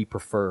what we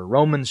prefer.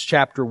 Romans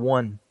chapter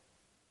 1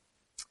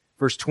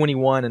 verse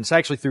 21, and it's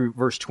actually through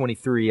verse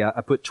 23. I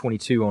put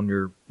 22 on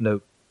your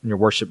note, in your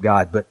worship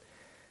guide. But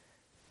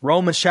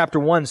Romans chapter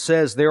 1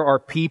 says there are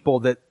people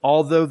that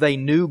although they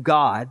knew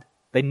God,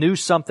 they knew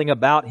something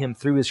about Him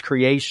through His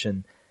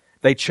creation,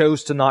 they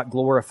chose to not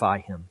glorify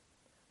Him.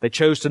 They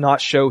chose to not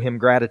show Him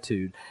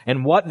gratitude.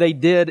 And what they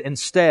did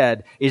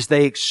instead is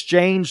they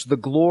exchanged the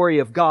glory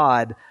of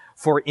God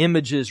for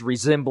images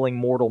resembling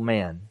mortal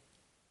man.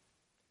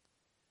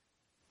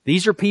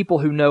 These are people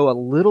who know a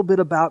little bit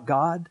about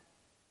God,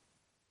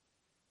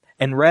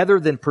 and rather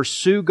than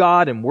pursue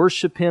God and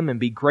worship Him and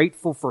be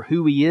grateful for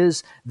who He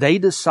is, they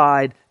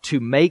decide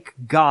to make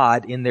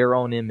God in their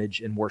own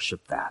image and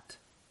worship that.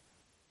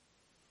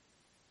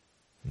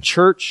 In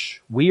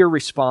church, we are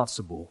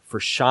responsible for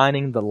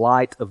shining the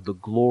light of the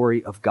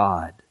glory of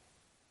God,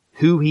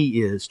 who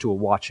He is, to a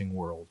watching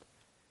world.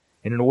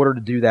 And in order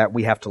to do that,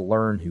 we have to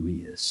learn who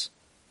He is.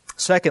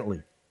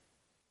 Secondly,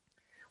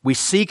 we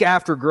seek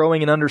after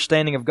growing in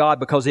understanding of God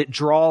because it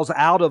draws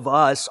out of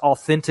us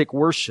authentic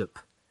worship.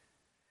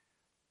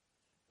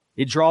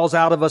 It draws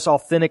out of us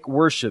authentic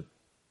worship.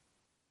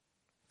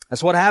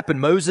 That's what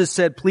happened. Moses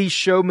said, "Please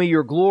show me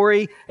your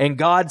glory." And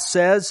God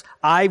says,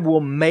 "I will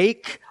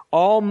make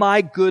all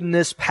my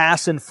goodness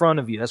pass in front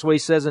of you." That's what He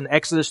says in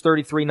Exodus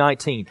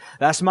 33:19.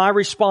 That's my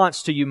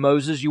response to you,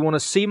 Moses. You want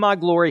to see my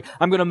glory?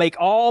 I'm going to make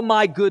all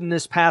my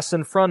goodness pass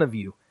in front of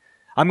you.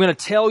 I'm going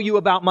to tell you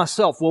about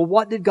myself. Well,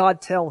 what did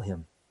God tell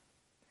him?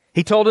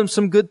 He told him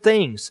some good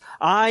things.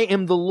 "I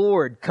am the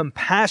Lord,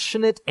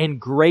 compassionate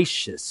and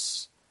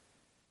gracious."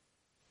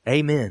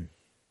 Amen.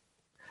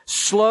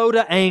 "Slow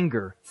to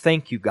anger."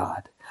 Thank you,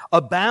 God.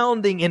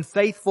 "Abounding in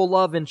faithful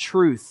love and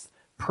truth."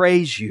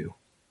 Praise you.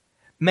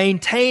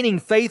 "Maintaining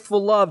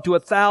faithful love to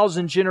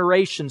 1,000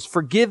 generations."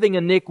 Forgiving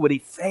iniquity.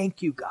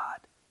 Thank you, God.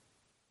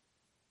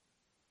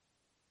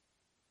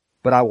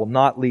 "But I will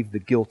not leave the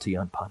guilty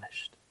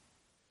unpunished."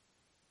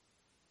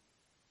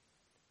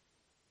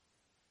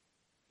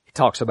 He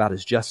talks about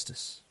His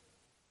justice.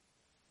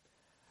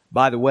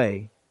 By the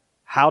way,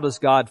 how does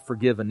God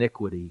forgive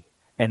iniquity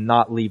and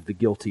not leave the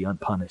guilty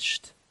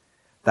unpunished?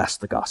 That's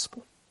the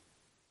gospel.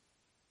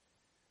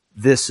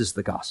 This is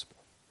the gospel.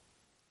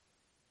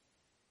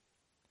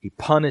 He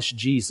punished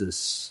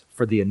Jesus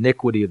for the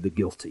iniquity of the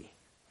guilty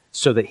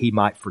so that He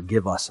might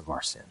forgive us of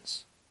our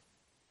sins.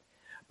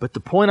 But the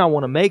point I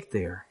want to make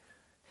there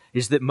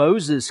is that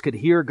Moses could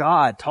hear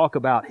God talk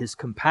about His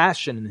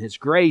compassion and His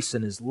grace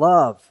and His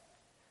love.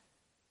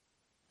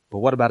 But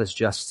what about His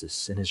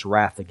justice and His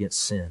wrath against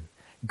sin?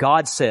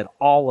 God said,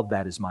 all of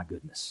that is my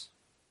goodness.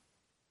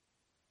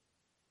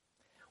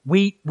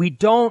 We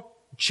don't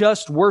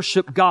just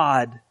worship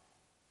God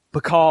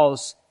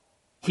because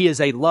He is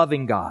a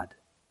loving God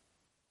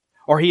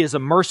or He is a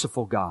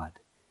merciful God.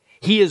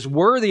 He is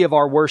worthy of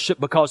our worship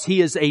because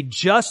He is a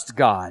just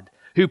God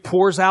who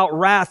pours out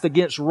wrath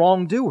against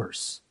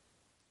wrongdoers.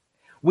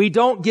 We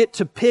don't get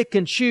to pick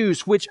and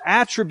choose which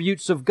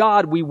attributes of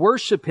God we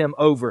worship Him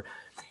over.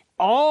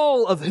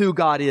 All of who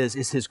God is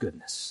His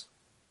goodness.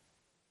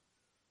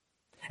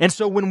 And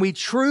so when we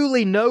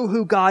truly know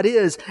who God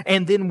is,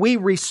 and then we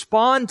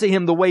respond to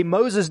Him the way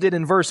Moses did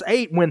in verse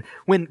 8,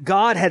 when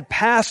God had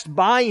passed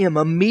by him,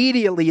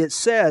 immediately it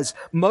says,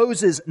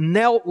 Moses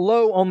knelt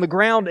low on the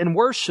ground and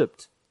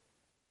worshiped.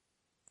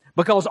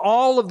 Because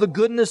all of the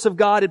goodness of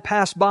God had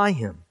passed by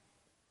him.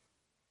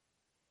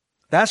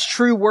 That's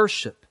true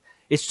worship.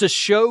 It's to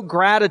show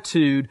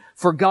gratitude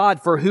for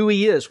God for who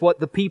He is, what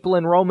the people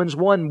in Romans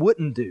 1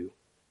 wouldn't do.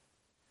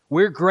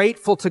 We're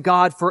grateful to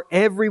God for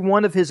every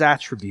one of His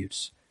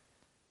attributes.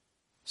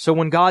 So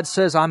when God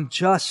says, I'm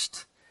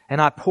just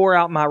and I pour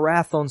out my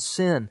wrath on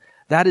sin,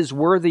 that is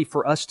worthy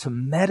for us to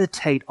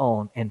meditate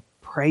on and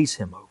praise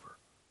Him over.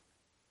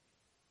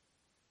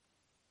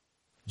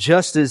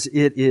 Just as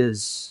it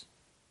is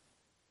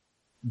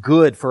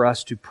good for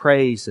us to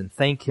praise and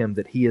thank Him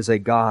that He is a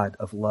God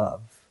of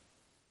love.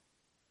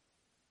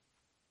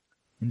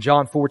 In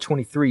John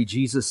 4:23,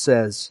 Jesus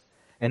says,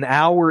 "An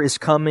hour is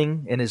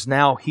coming and is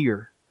now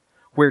here,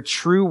 where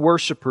true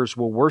worshipers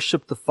will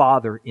worship the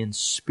Father in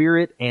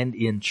spirit and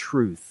in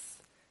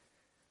truth."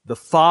 The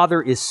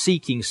Father is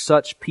seeking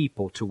such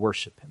people to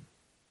worship Him.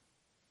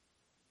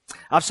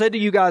 I've said to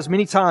you guys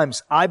many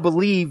times, I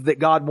believe that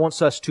God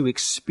wants us to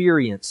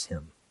experience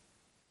Him.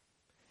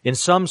 In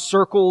some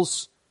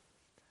circles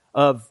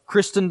of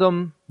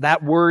Christendom,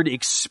 that word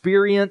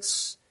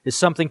experience is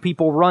something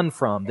people run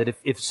from. That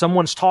if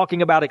someone's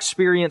talking about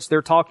experience,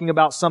 they're talking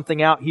about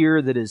something out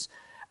here that is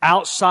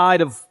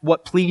outside of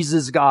what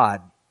pleases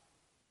God.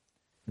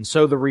 And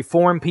so the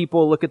Reformed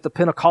people look at the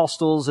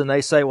Pentecostals and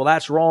they say, well,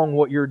 that's wrong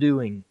what you're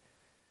doing,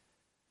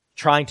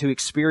 trying to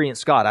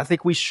experience God. I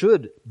think we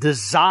should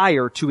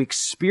desire to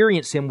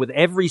experience Him with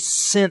every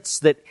sense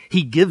that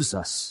He gives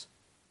us.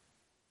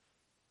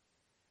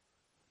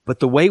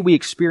 But the way we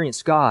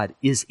experience God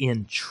is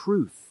in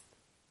truth.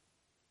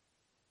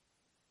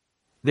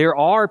 There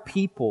are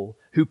people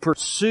who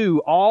pursue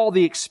all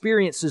the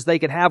experiences they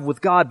can have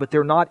with God, but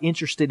they're not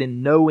interested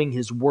in knowing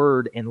His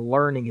Word and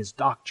learning His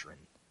doctrine.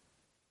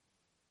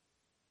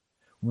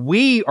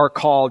 We are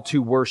called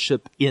to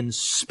worship in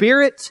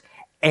spirit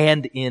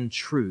and in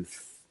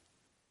truth.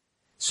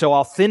 So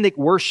authentic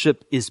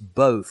worship is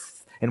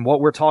both. And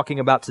what we're talking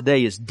about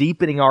today is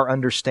deepening our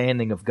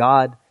understanding of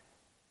God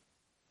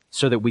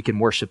so that we can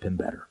worship Him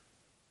better.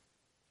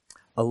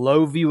 A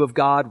low view of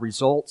God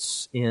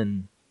results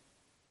in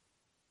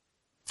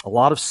a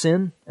lot of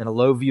sin, and a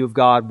low view of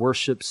God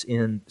results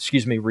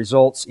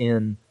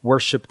in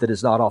worship that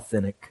is not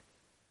authentic.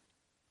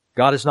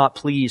 God is not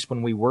pleased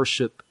when we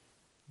worship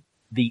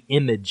the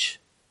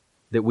image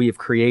that we have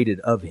created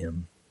of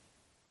Him.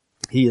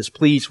 He is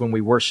pleased when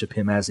we worship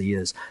Him as He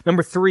is.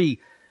 Number 3,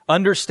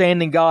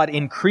 understanding God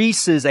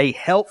increases a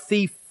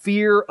healthy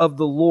fear of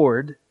the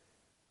Lord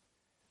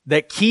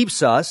that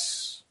keeps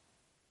us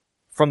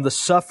from the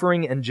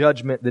suffering and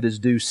judgment that is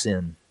due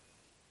sin.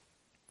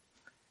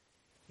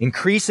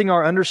 Increasing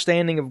our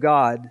understanding of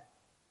God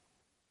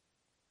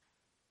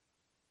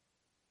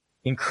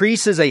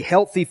increases a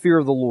healthy fear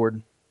of the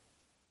Lord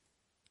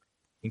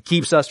and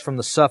keeps us from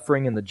the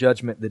suffering and the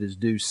judgment that is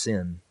due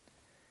sin.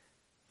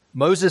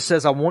 Moses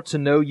says, I want to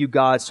know you,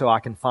 God, so I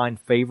can find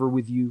favor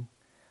with you.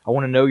 I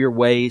want to know your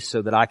ways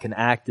so that I can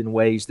act in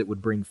ways that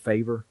would bring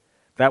favor.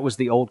 That was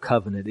the old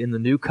covenant. In the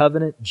new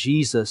covenant,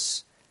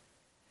 Jesus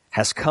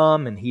has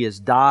come and He has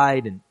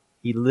died and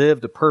He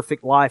lived a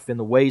perfect life in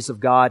the ways of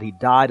God. He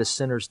died a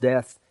sinner's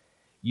death.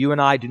 You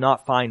and I do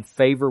not find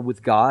favor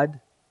with God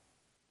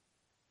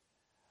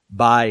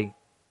by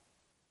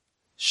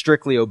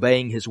strictly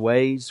obeying His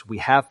ways. We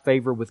have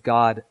favor with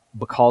God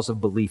because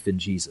of belief in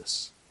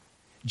Jesus.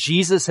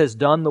 Jesus has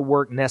done the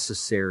work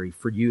necessary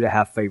for you to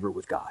have favor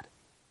with God.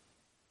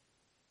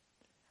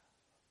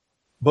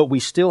 But we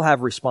still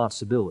have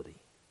responsibility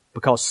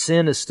because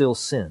sin is still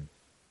sin.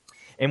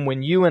 And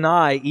when you and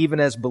I, even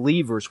as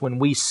believers, when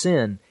we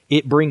sin,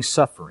 it brings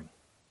suffering.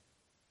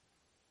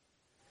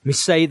 Let me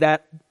say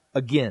that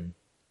again.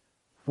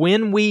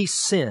 When we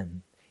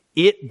sin,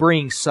 it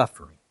brings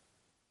suffering.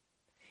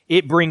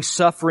 It brings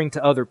suffering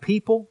to other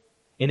people,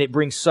 and it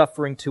brings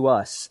suffering to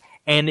us.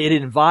 And it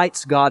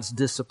invites God's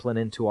discipline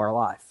into our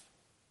life.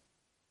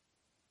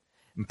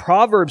 And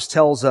Proverbs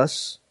tells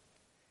us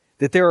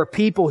that there are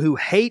people who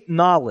hate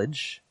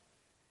knowledge,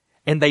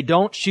 and they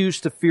don't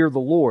choose to fear the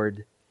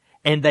Lord,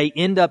 and they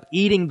end up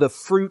eating the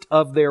fruit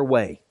of their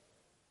way.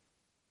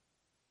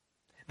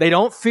 They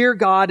don't fear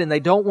God, and they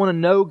don't want to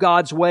know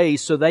God's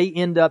ways, so they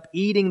end up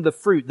eating the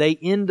fruit. They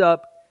end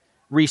up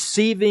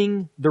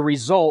receiving the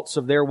results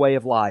of their way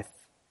of life.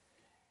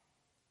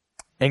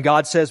 And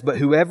God says, but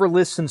whoever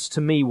listens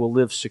to me will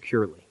live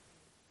securely.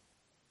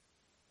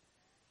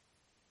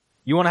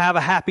 You want to have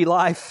a happy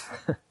life?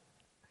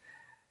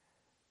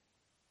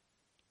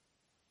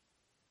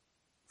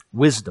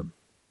 Wisdom.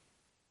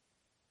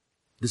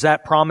 Does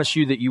that promise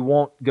you that you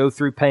won't go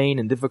through pain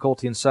and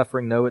difficulty and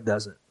suffering? No, it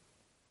doesn't.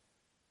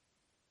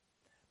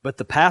 But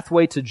the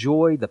pathway to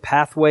joy, the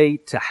pathway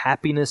to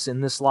happiness in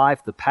this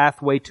life, the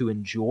pathway to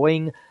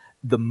enjoying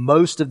the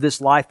most of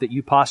this life that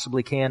you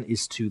possibly can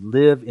is to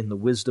live in the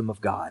wisdom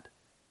of God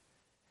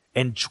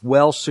and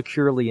dwell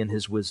securely in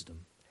His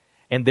wisdom.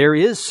 And there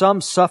is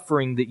some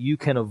suffering that you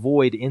can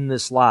avoid in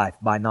this life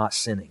by not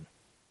sinning.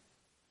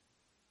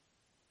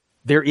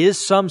 There is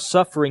some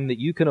suffering that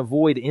you can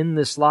avoid in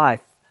this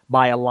life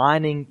by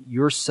aligning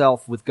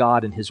yourself with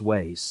God and His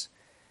ways.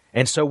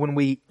 And so when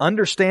we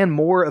understand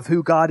more of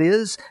who God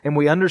is and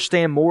we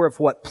understand more of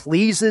what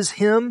pleases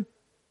Him,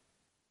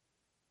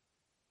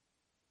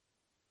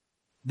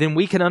 then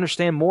we can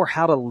understand more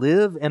how to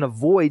live and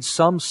avoid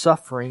some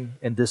suffering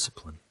and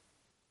discipline.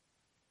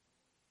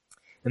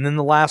 And then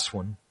the last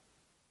one,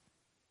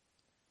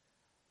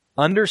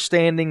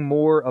 understanding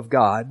more of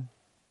God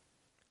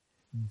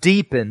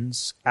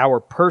deepens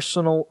our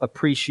personal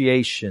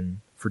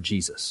appreciation for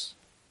Jesus.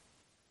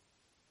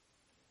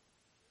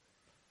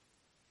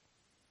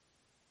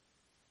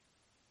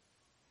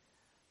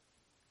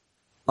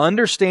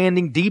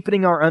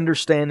 Deepening our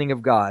understanding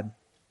of God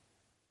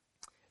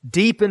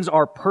deepens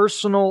our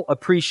personal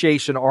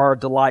appreciation or our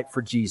delight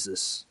for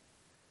Jesus.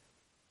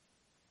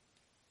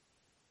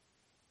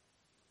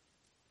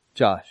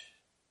 Josh,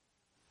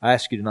 I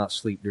ask you to not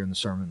sleep during the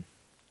sermon.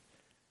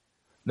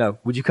 No,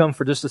 would you come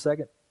for just a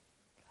second?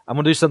 I'm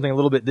going to do something a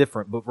little bit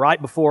different, but right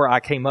before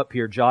I came up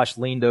here, Josh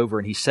leaned over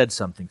and he said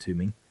something to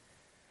me.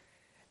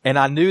 And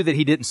I knew that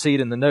he didn't see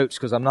it in the notes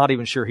because I'm not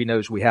even sure he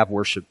knows we have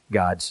worship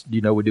guides. Do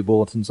you know we do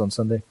bulletins on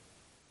Sunday?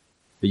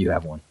 But you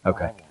have one.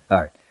 Okay. All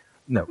right.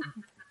 No.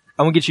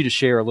 I'm going to get you to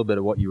share a little bit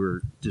of what you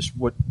were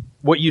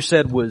what you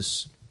said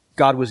was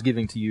God was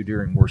giving to you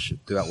during worship,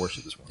 throughout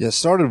worship this morning. Yeah, it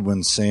started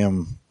when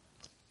Sam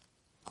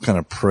kind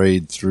of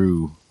prayed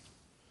through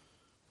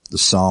the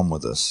psalm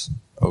with us.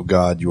 Oh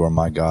God, you are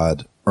my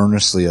God.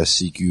 Earnestly I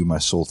seek you. My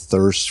soul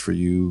thirsts for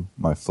you.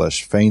 My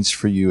flesh faints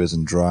for you as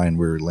in dry and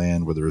weary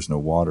land where there is no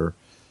water.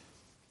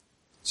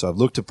 So I've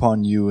looked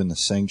upon you in the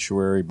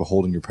sanctuary,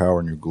 beholding your power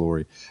and your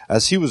glory.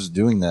 As he was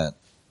doing that,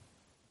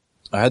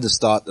 I had this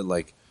thought that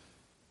like,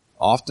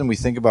 often we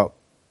think about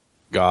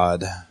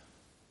God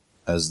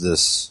as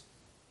this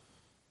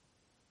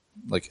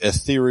like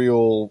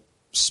ethereal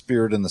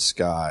spirit in the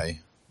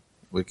sky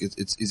Like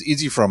it's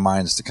easy for our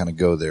minds to kind of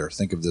go there.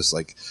 Think of this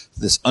like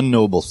this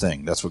unknowable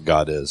thing. That's what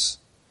God is.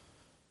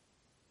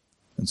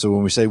 And so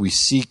when we say we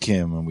seek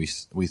him and we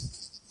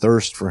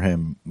thirst for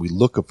him, we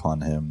look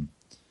upon him,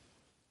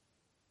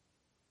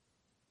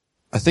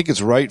 I think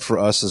it's right for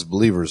us as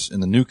believers in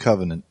the new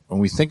covenant, when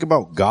we think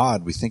about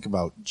God, we think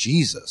about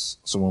Jesus.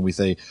 So when we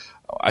say,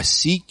 I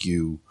seek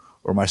you,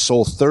 or my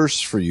soul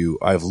thirsts for you,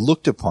 I've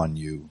looked upon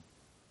you.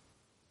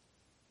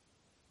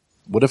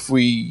 What if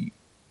we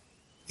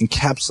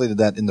encapsulated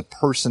that in the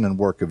person and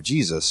work of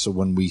Jesus? So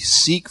when we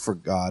seek for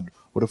God,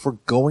 what if we're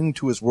going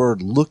to his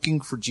word looking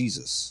for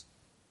Jesus?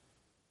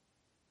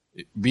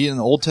 Be it in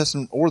the Old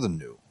Testament or the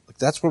New. Like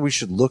that's where we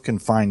should look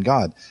and find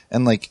God.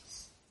 And like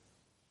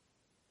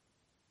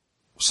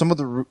some of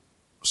the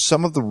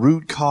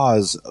root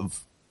cause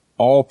of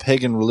all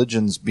pagan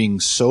religions being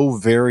so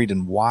varied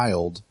and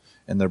wild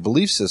in their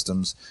belief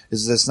systems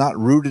is that it's not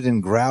rooted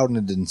and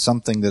grounded in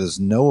something that is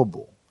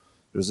knowable.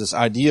 There's this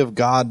idea of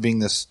God being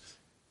this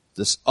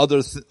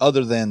other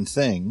than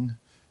thing,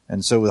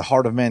 and so the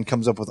heart of man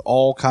comes up with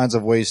all kinds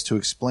of ways to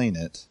explain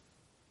it.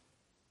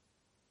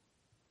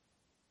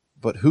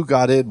 But who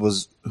God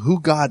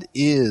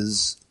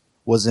is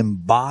was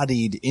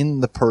embodied in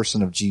the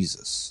person of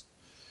Jesus.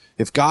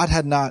 If God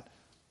had not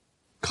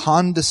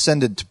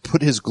condescended to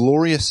put his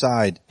glory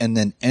aside and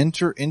then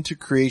enter into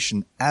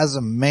creation as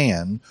a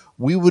man,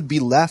 we would be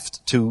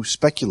left to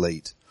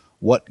speculate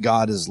what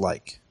God is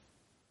like.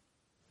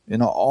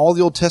 In all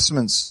the Old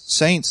Testament's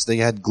saints, they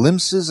had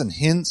glimpses and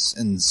hints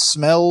and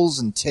smells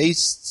and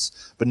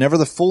tastes, but never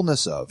the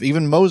fullness of.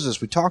 Even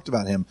Moses, we talked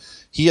about him.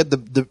 He had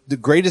the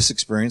greatest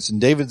experience, and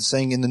David's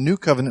saying in the new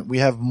covenant we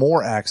have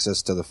more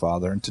access to the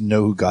Father and to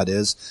know who God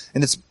is,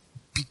 and it's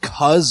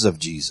because of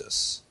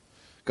Jesus.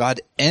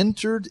 God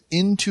entered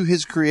into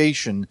his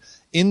creation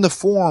in the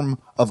form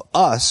of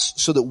us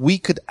so that we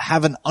could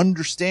have an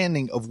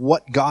understanding of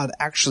what God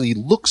actually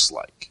looks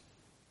like.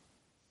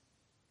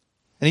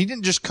 And he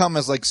didn't just come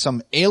as like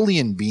some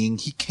alien being.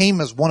 He came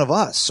as one of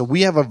us. So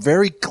we have a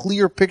very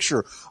clear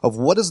picture of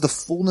what does the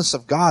fullness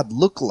of God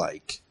look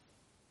like.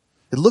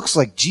 It looks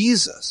like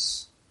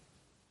Jesus.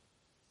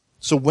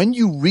 So when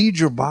you read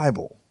your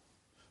Bible,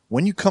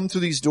 when you come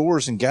through these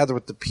doors and gather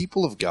with the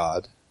people of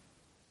God,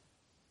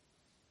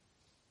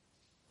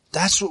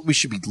 that's what we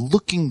should be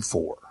looking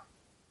for.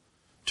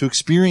 To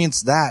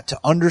experience that, to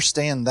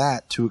understand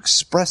that, to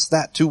express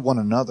that to one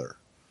another.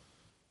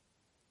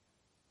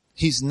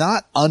 He's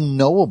not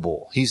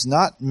unknowable. He's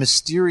not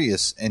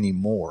mysterious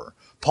anymore.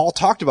 Paul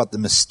talked about the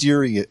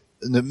mystery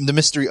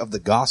of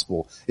the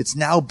gospel. It's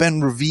now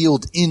been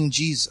revealed in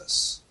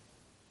Jesus.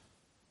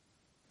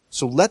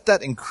 So let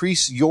that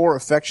increase your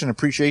affection and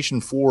appreciation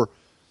for,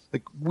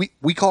 like,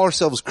 we call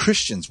ourselves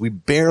Christians. We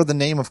bear the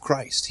name of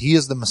Christ. He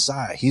is the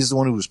Messiah. He's the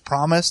one who was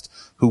promised,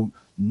 who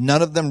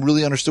none of them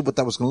really understood what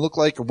that was going to look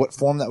like or what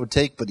form that would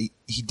take, but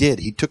he did.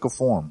 He took a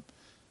form.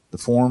 The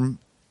form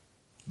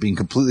being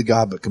completely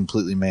God but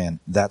completely man.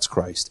 That's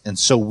Christ. And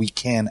so we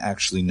can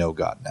actually know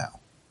God now.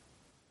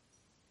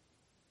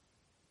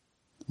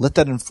 Let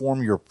that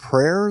inform your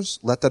prayers.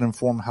 Let that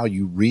inform how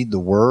you read the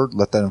word.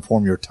 Let that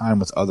inform your time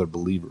with other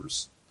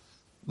believers.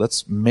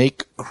 Let's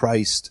make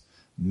Christ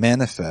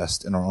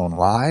manifest in our own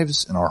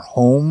lives, in our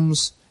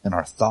homes, in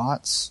our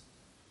thoughts.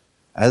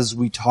 As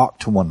we talk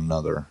to one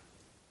another,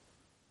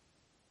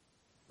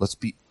 let's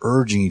be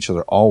urging each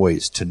other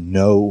always to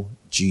know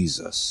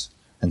Jesus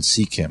and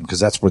seek him, because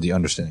that's where the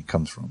understanding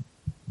comes from.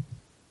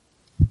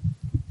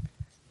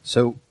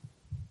 So,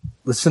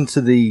 listen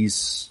to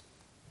these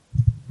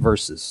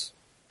verses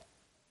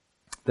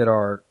that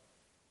are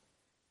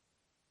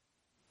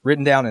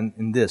written down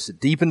in this. It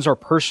deepens our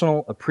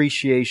personal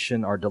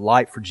appreciation, our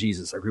delight for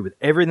Jesus. I agree with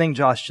everything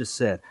Josh just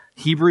said.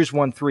 Hebrews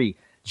 1:3.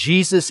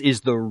 Jesus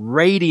is the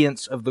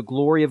radiance of the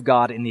glory of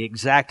God in the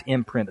exact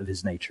imprint of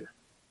his nature.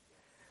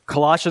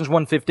 Colossians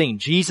 1:15.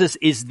 Jesus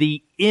is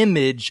the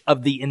image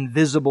of the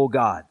invisible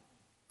God.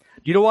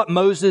 Do you know what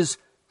Moses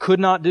could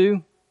not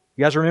do?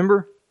 You guys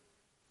remember?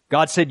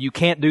 God said, you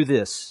can't do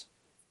this.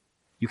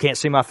 You can't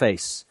see my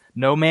face.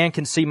 No man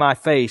can see my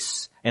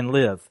face and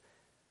live.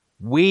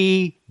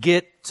 We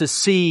get to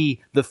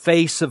see the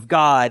face of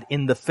God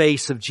in the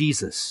face of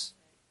Jesus.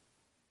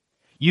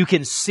 You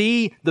can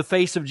see the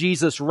face of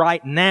Jesus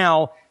right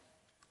now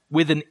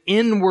with an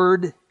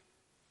inward,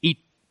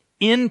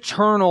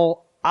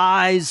 internal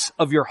eyes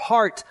of your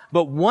heart,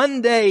 but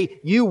one day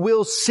you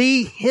will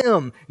see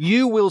him.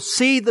 You will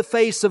see the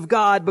face of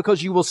God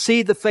because you will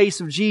see the face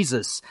of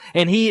Jesus,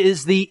 and he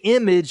is the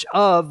image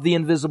of the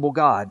invisible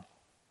God.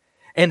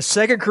 And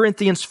 2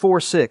 Corinthians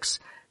 4:6,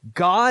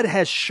 God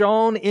has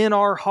shone in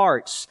our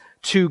hearts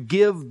to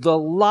give the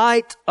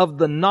light of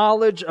the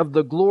knowledge of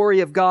the glory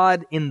of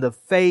God in the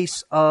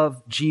face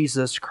of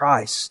Jesus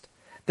Christ.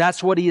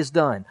 That's what he has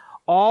done.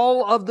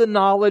 All of the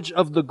knowledge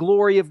of the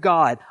glory of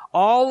God,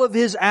 all of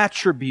his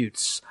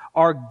attributes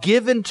are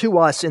given to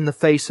us in the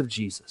face of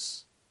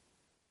Jesus.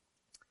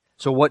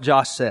 So what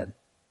Josh said,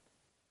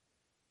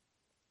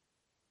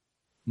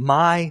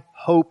 my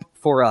hope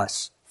for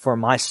us, for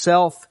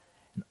myself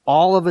and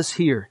all of us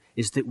here,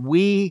 is that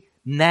we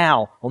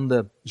now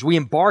as we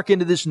embark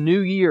into this new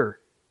year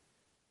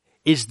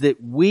is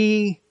that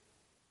we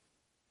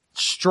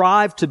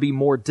strive to be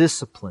more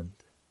disciplined,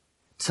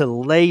 to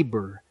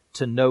labor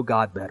to know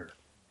God better,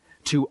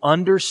 to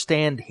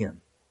understand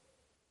Him.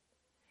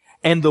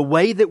 And the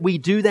way that we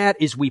do that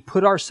is we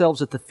put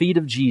ourselves at the feet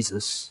of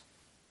Jesus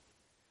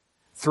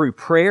through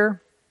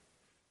prayer,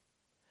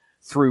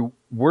 through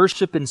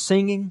worship and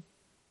singing,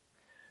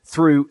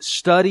 through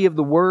study of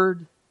the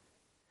Word,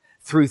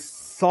 through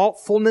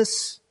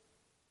thoughtfulness.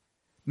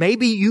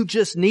 Maybe you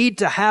just need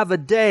to have a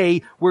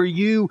day where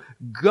you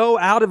go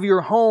out of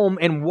your home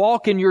and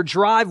walk in your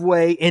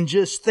driveway and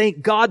just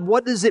think, God,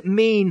 what does it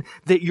mean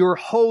that you're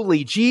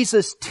holy?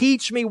 Jesus,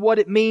 teach me what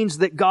it means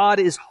that God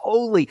is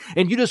holy.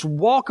 And you just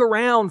walk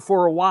around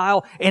for a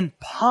while and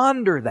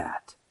ponder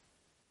that.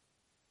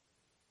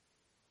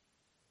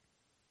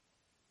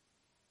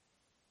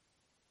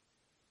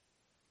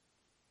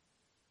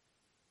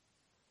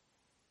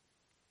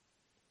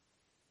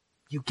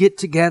 You get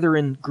together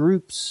in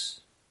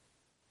groups,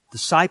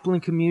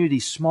 discipling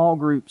communities, small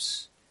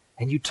groups,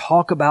 and you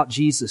talk about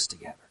Jesus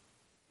together.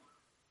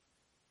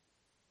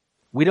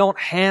 We don't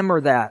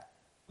hammer that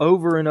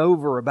over and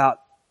over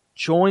about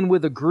join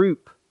with a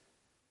group.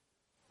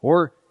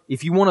 Or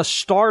if you want to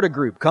start a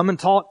group, come and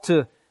talk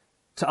to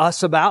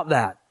us about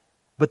that.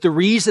 But the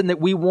reason that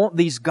we want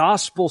these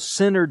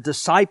gospel-centered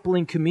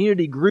discipling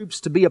community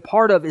groups to be a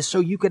part of is so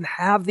you can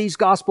have these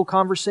gospel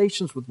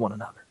conversations with one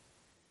another.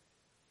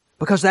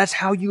 Because that's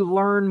how you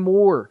learn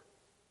more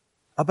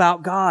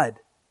about God.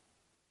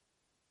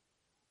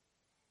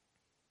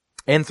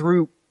 And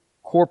through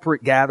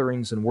corporate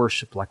gatherings and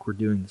worship like we're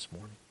doing this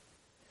morning.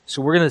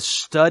 So we're going to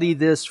study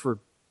this for,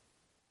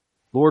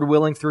 Lord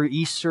willing, through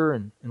Easter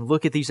and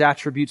look at these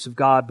attributes of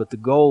God. But the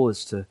goal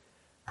is to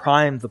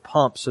prime the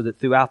pump so that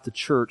throughout the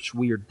church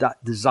we are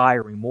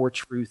desiring more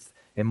truth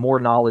and more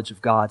knowledge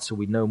of God so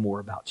we know more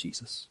about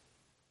Jesus.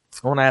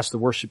 I want to ask the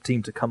worship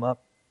team to come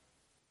up.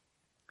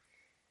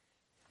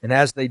 And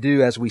as they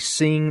do, as we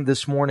sing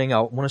this morning,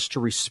 I want us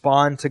to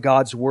respond to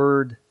God's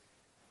Word.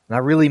 And I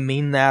really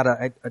mean that.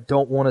 I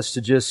don't want us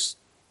to just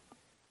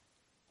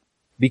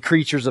be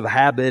creatures of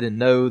habit and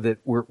know that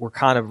we're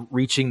kind of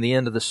reaching the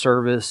end of the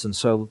service and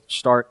so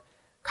start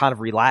kind of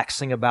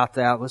relaxing about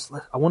that.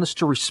 I want us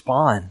to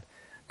respond.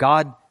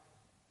 God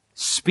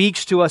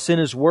speaks to us in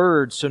His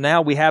Word, so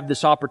now we have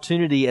this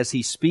opportunity as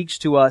He speaks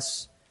to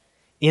us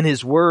in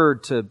His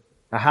Word to,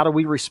 how do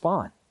we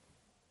respond?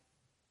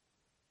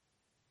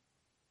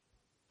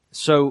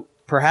 So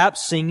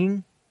perhaps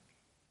singing,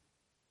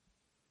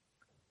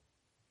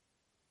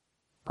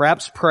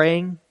 perhaps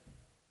praying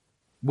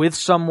with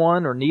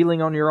someone or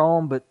kneeling on your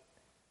own, but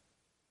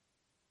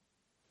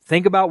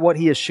think about what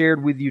He has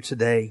shared with you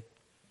today.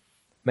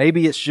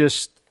 Maybe it's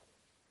just,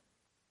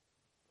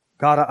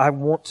 God, I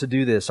want to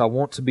do this. I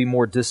want to be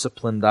more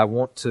disciplined. I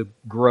want to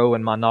grow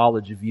in my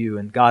knowledge of You.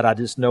 And God, I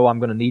just know I'm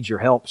going to need Your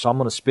help, so I'm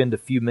going to spend a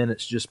few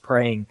minutes just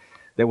praying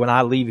that when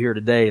I leave here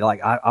today,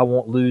 I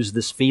won't lose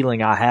this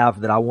feeling I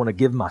have that I want to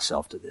give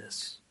myself to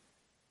this.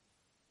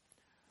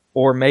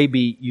 Or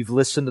maybe you've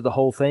listened to the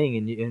whole thing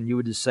and you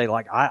would just say,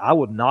 I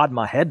would nod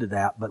my head to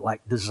that, but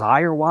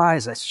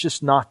desire-wise, that's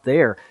just not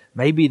there.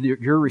 Maybe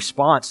your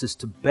response is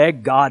to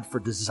beg God for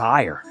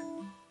desire.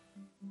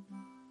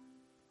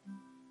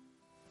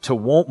 To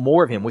want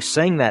more of Him. We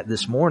sang that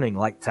this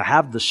morning, to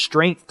have the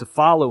strength to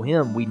follow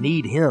Him, we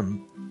need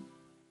Him.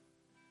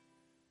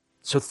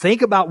 So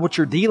think about what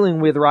you're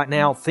dealing with right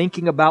now,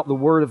 thinking about the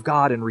Word of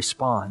God, and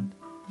respond.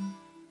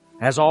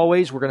 As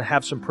always, we're going to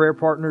have some prayer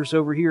partners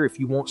over here. If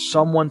you want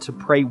someone to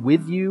pray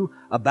with you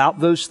about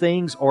those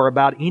things or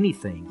about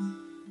anything,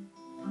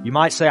 you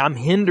might say, I'm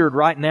hindered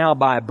right now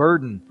by a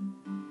burden,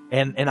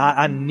 and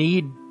I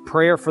need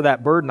prayer for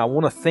that burden. I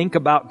want to think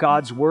about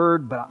God's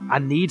Word, but I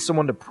need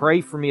someone to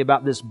pray for me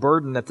about this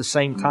burden at the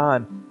same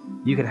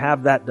time. You can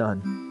have that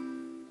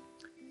done.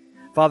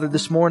 Father,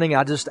 this morning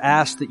I just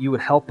ask that You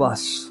would help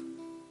us.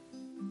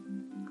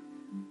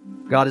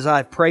 God, as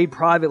I've prayed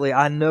privately,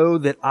 I know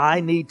that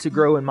I need to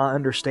grow in my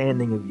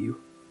understanding of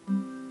You.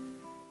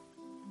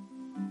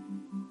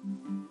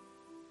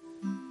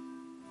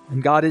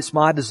 And God, it's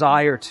my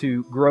desire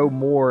to grow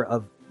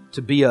more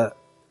to be a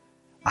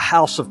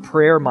house of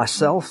prayer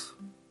myself,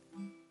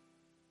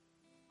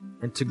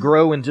 and to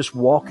grow in just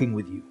walking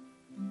with You.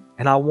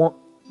 And I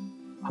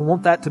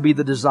want that to be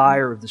the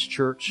desire of this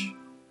church.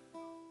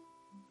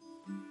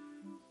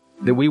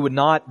 That we would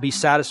not be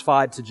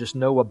satisfied to just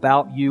know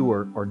about You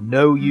or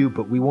know You,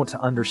 but we want to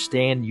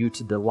understand You,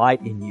 to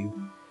delight in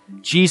You.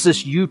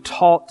 Jesus, You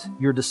taught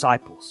Your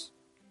disciples.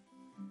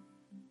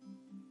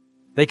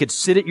 They could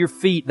sit at Your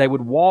feet. They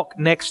would walk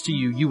next to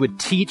You. You would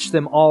teach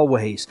them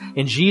always.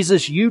 And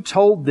Jesus, You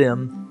told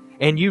them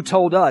and You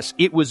told us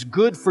it was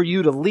good for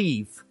You to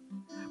leave,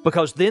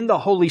 because then the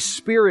Holy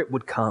Spirit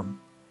would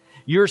come.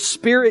 Your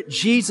Spirit,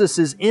 Jesus,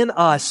 is in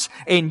us,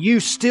 and You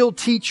still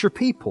teach Your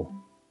people.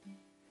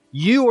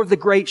 You are the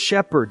great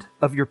shepherd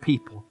of Your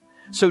people.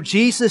 So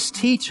Jesus,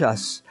 teach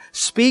us,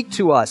 speak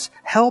to us,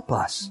 help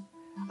us.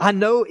 I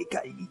know,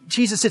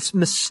 Jesus, it's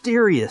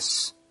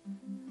mysterious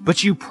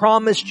but you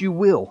promised you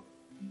will.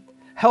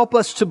 Help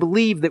us to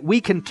believe that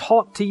we can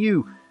talk to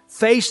you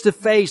face to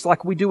face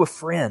like we do a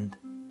friend.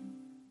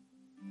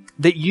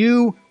 That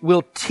you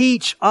will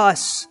teach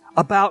us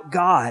about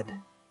God.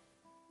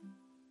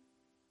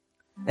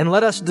 And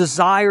let us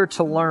desire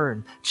to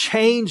learn.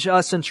 Change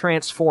us and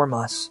transform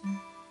us,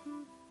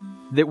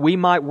 that we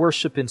might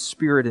worship in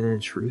spirit and in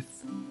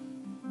truth.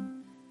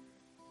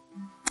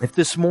 If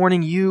this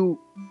morning you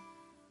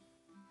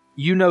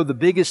know the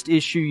biggest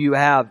issue you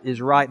have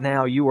is right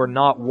now you are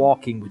not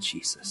walking with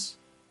Jesus.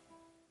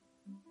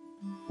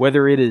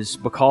 Whether it is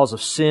because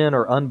of sin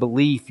or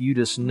unbelief, you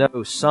just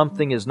know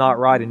something is not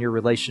right in your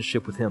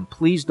relationship with Him.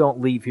 Please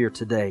don't leave here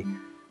today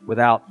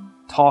without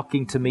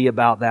talking to me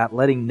about that,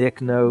 letting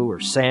Nick know, or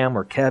Sam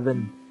or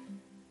Kevin.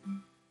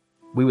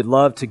 We would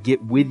love to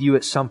get with you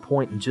at some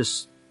point and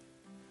just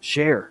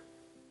share,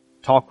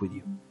 talk with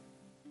you.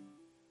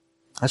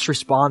 Let's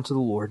respond to the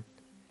Lord.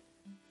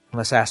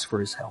 Let's ask for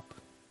His help.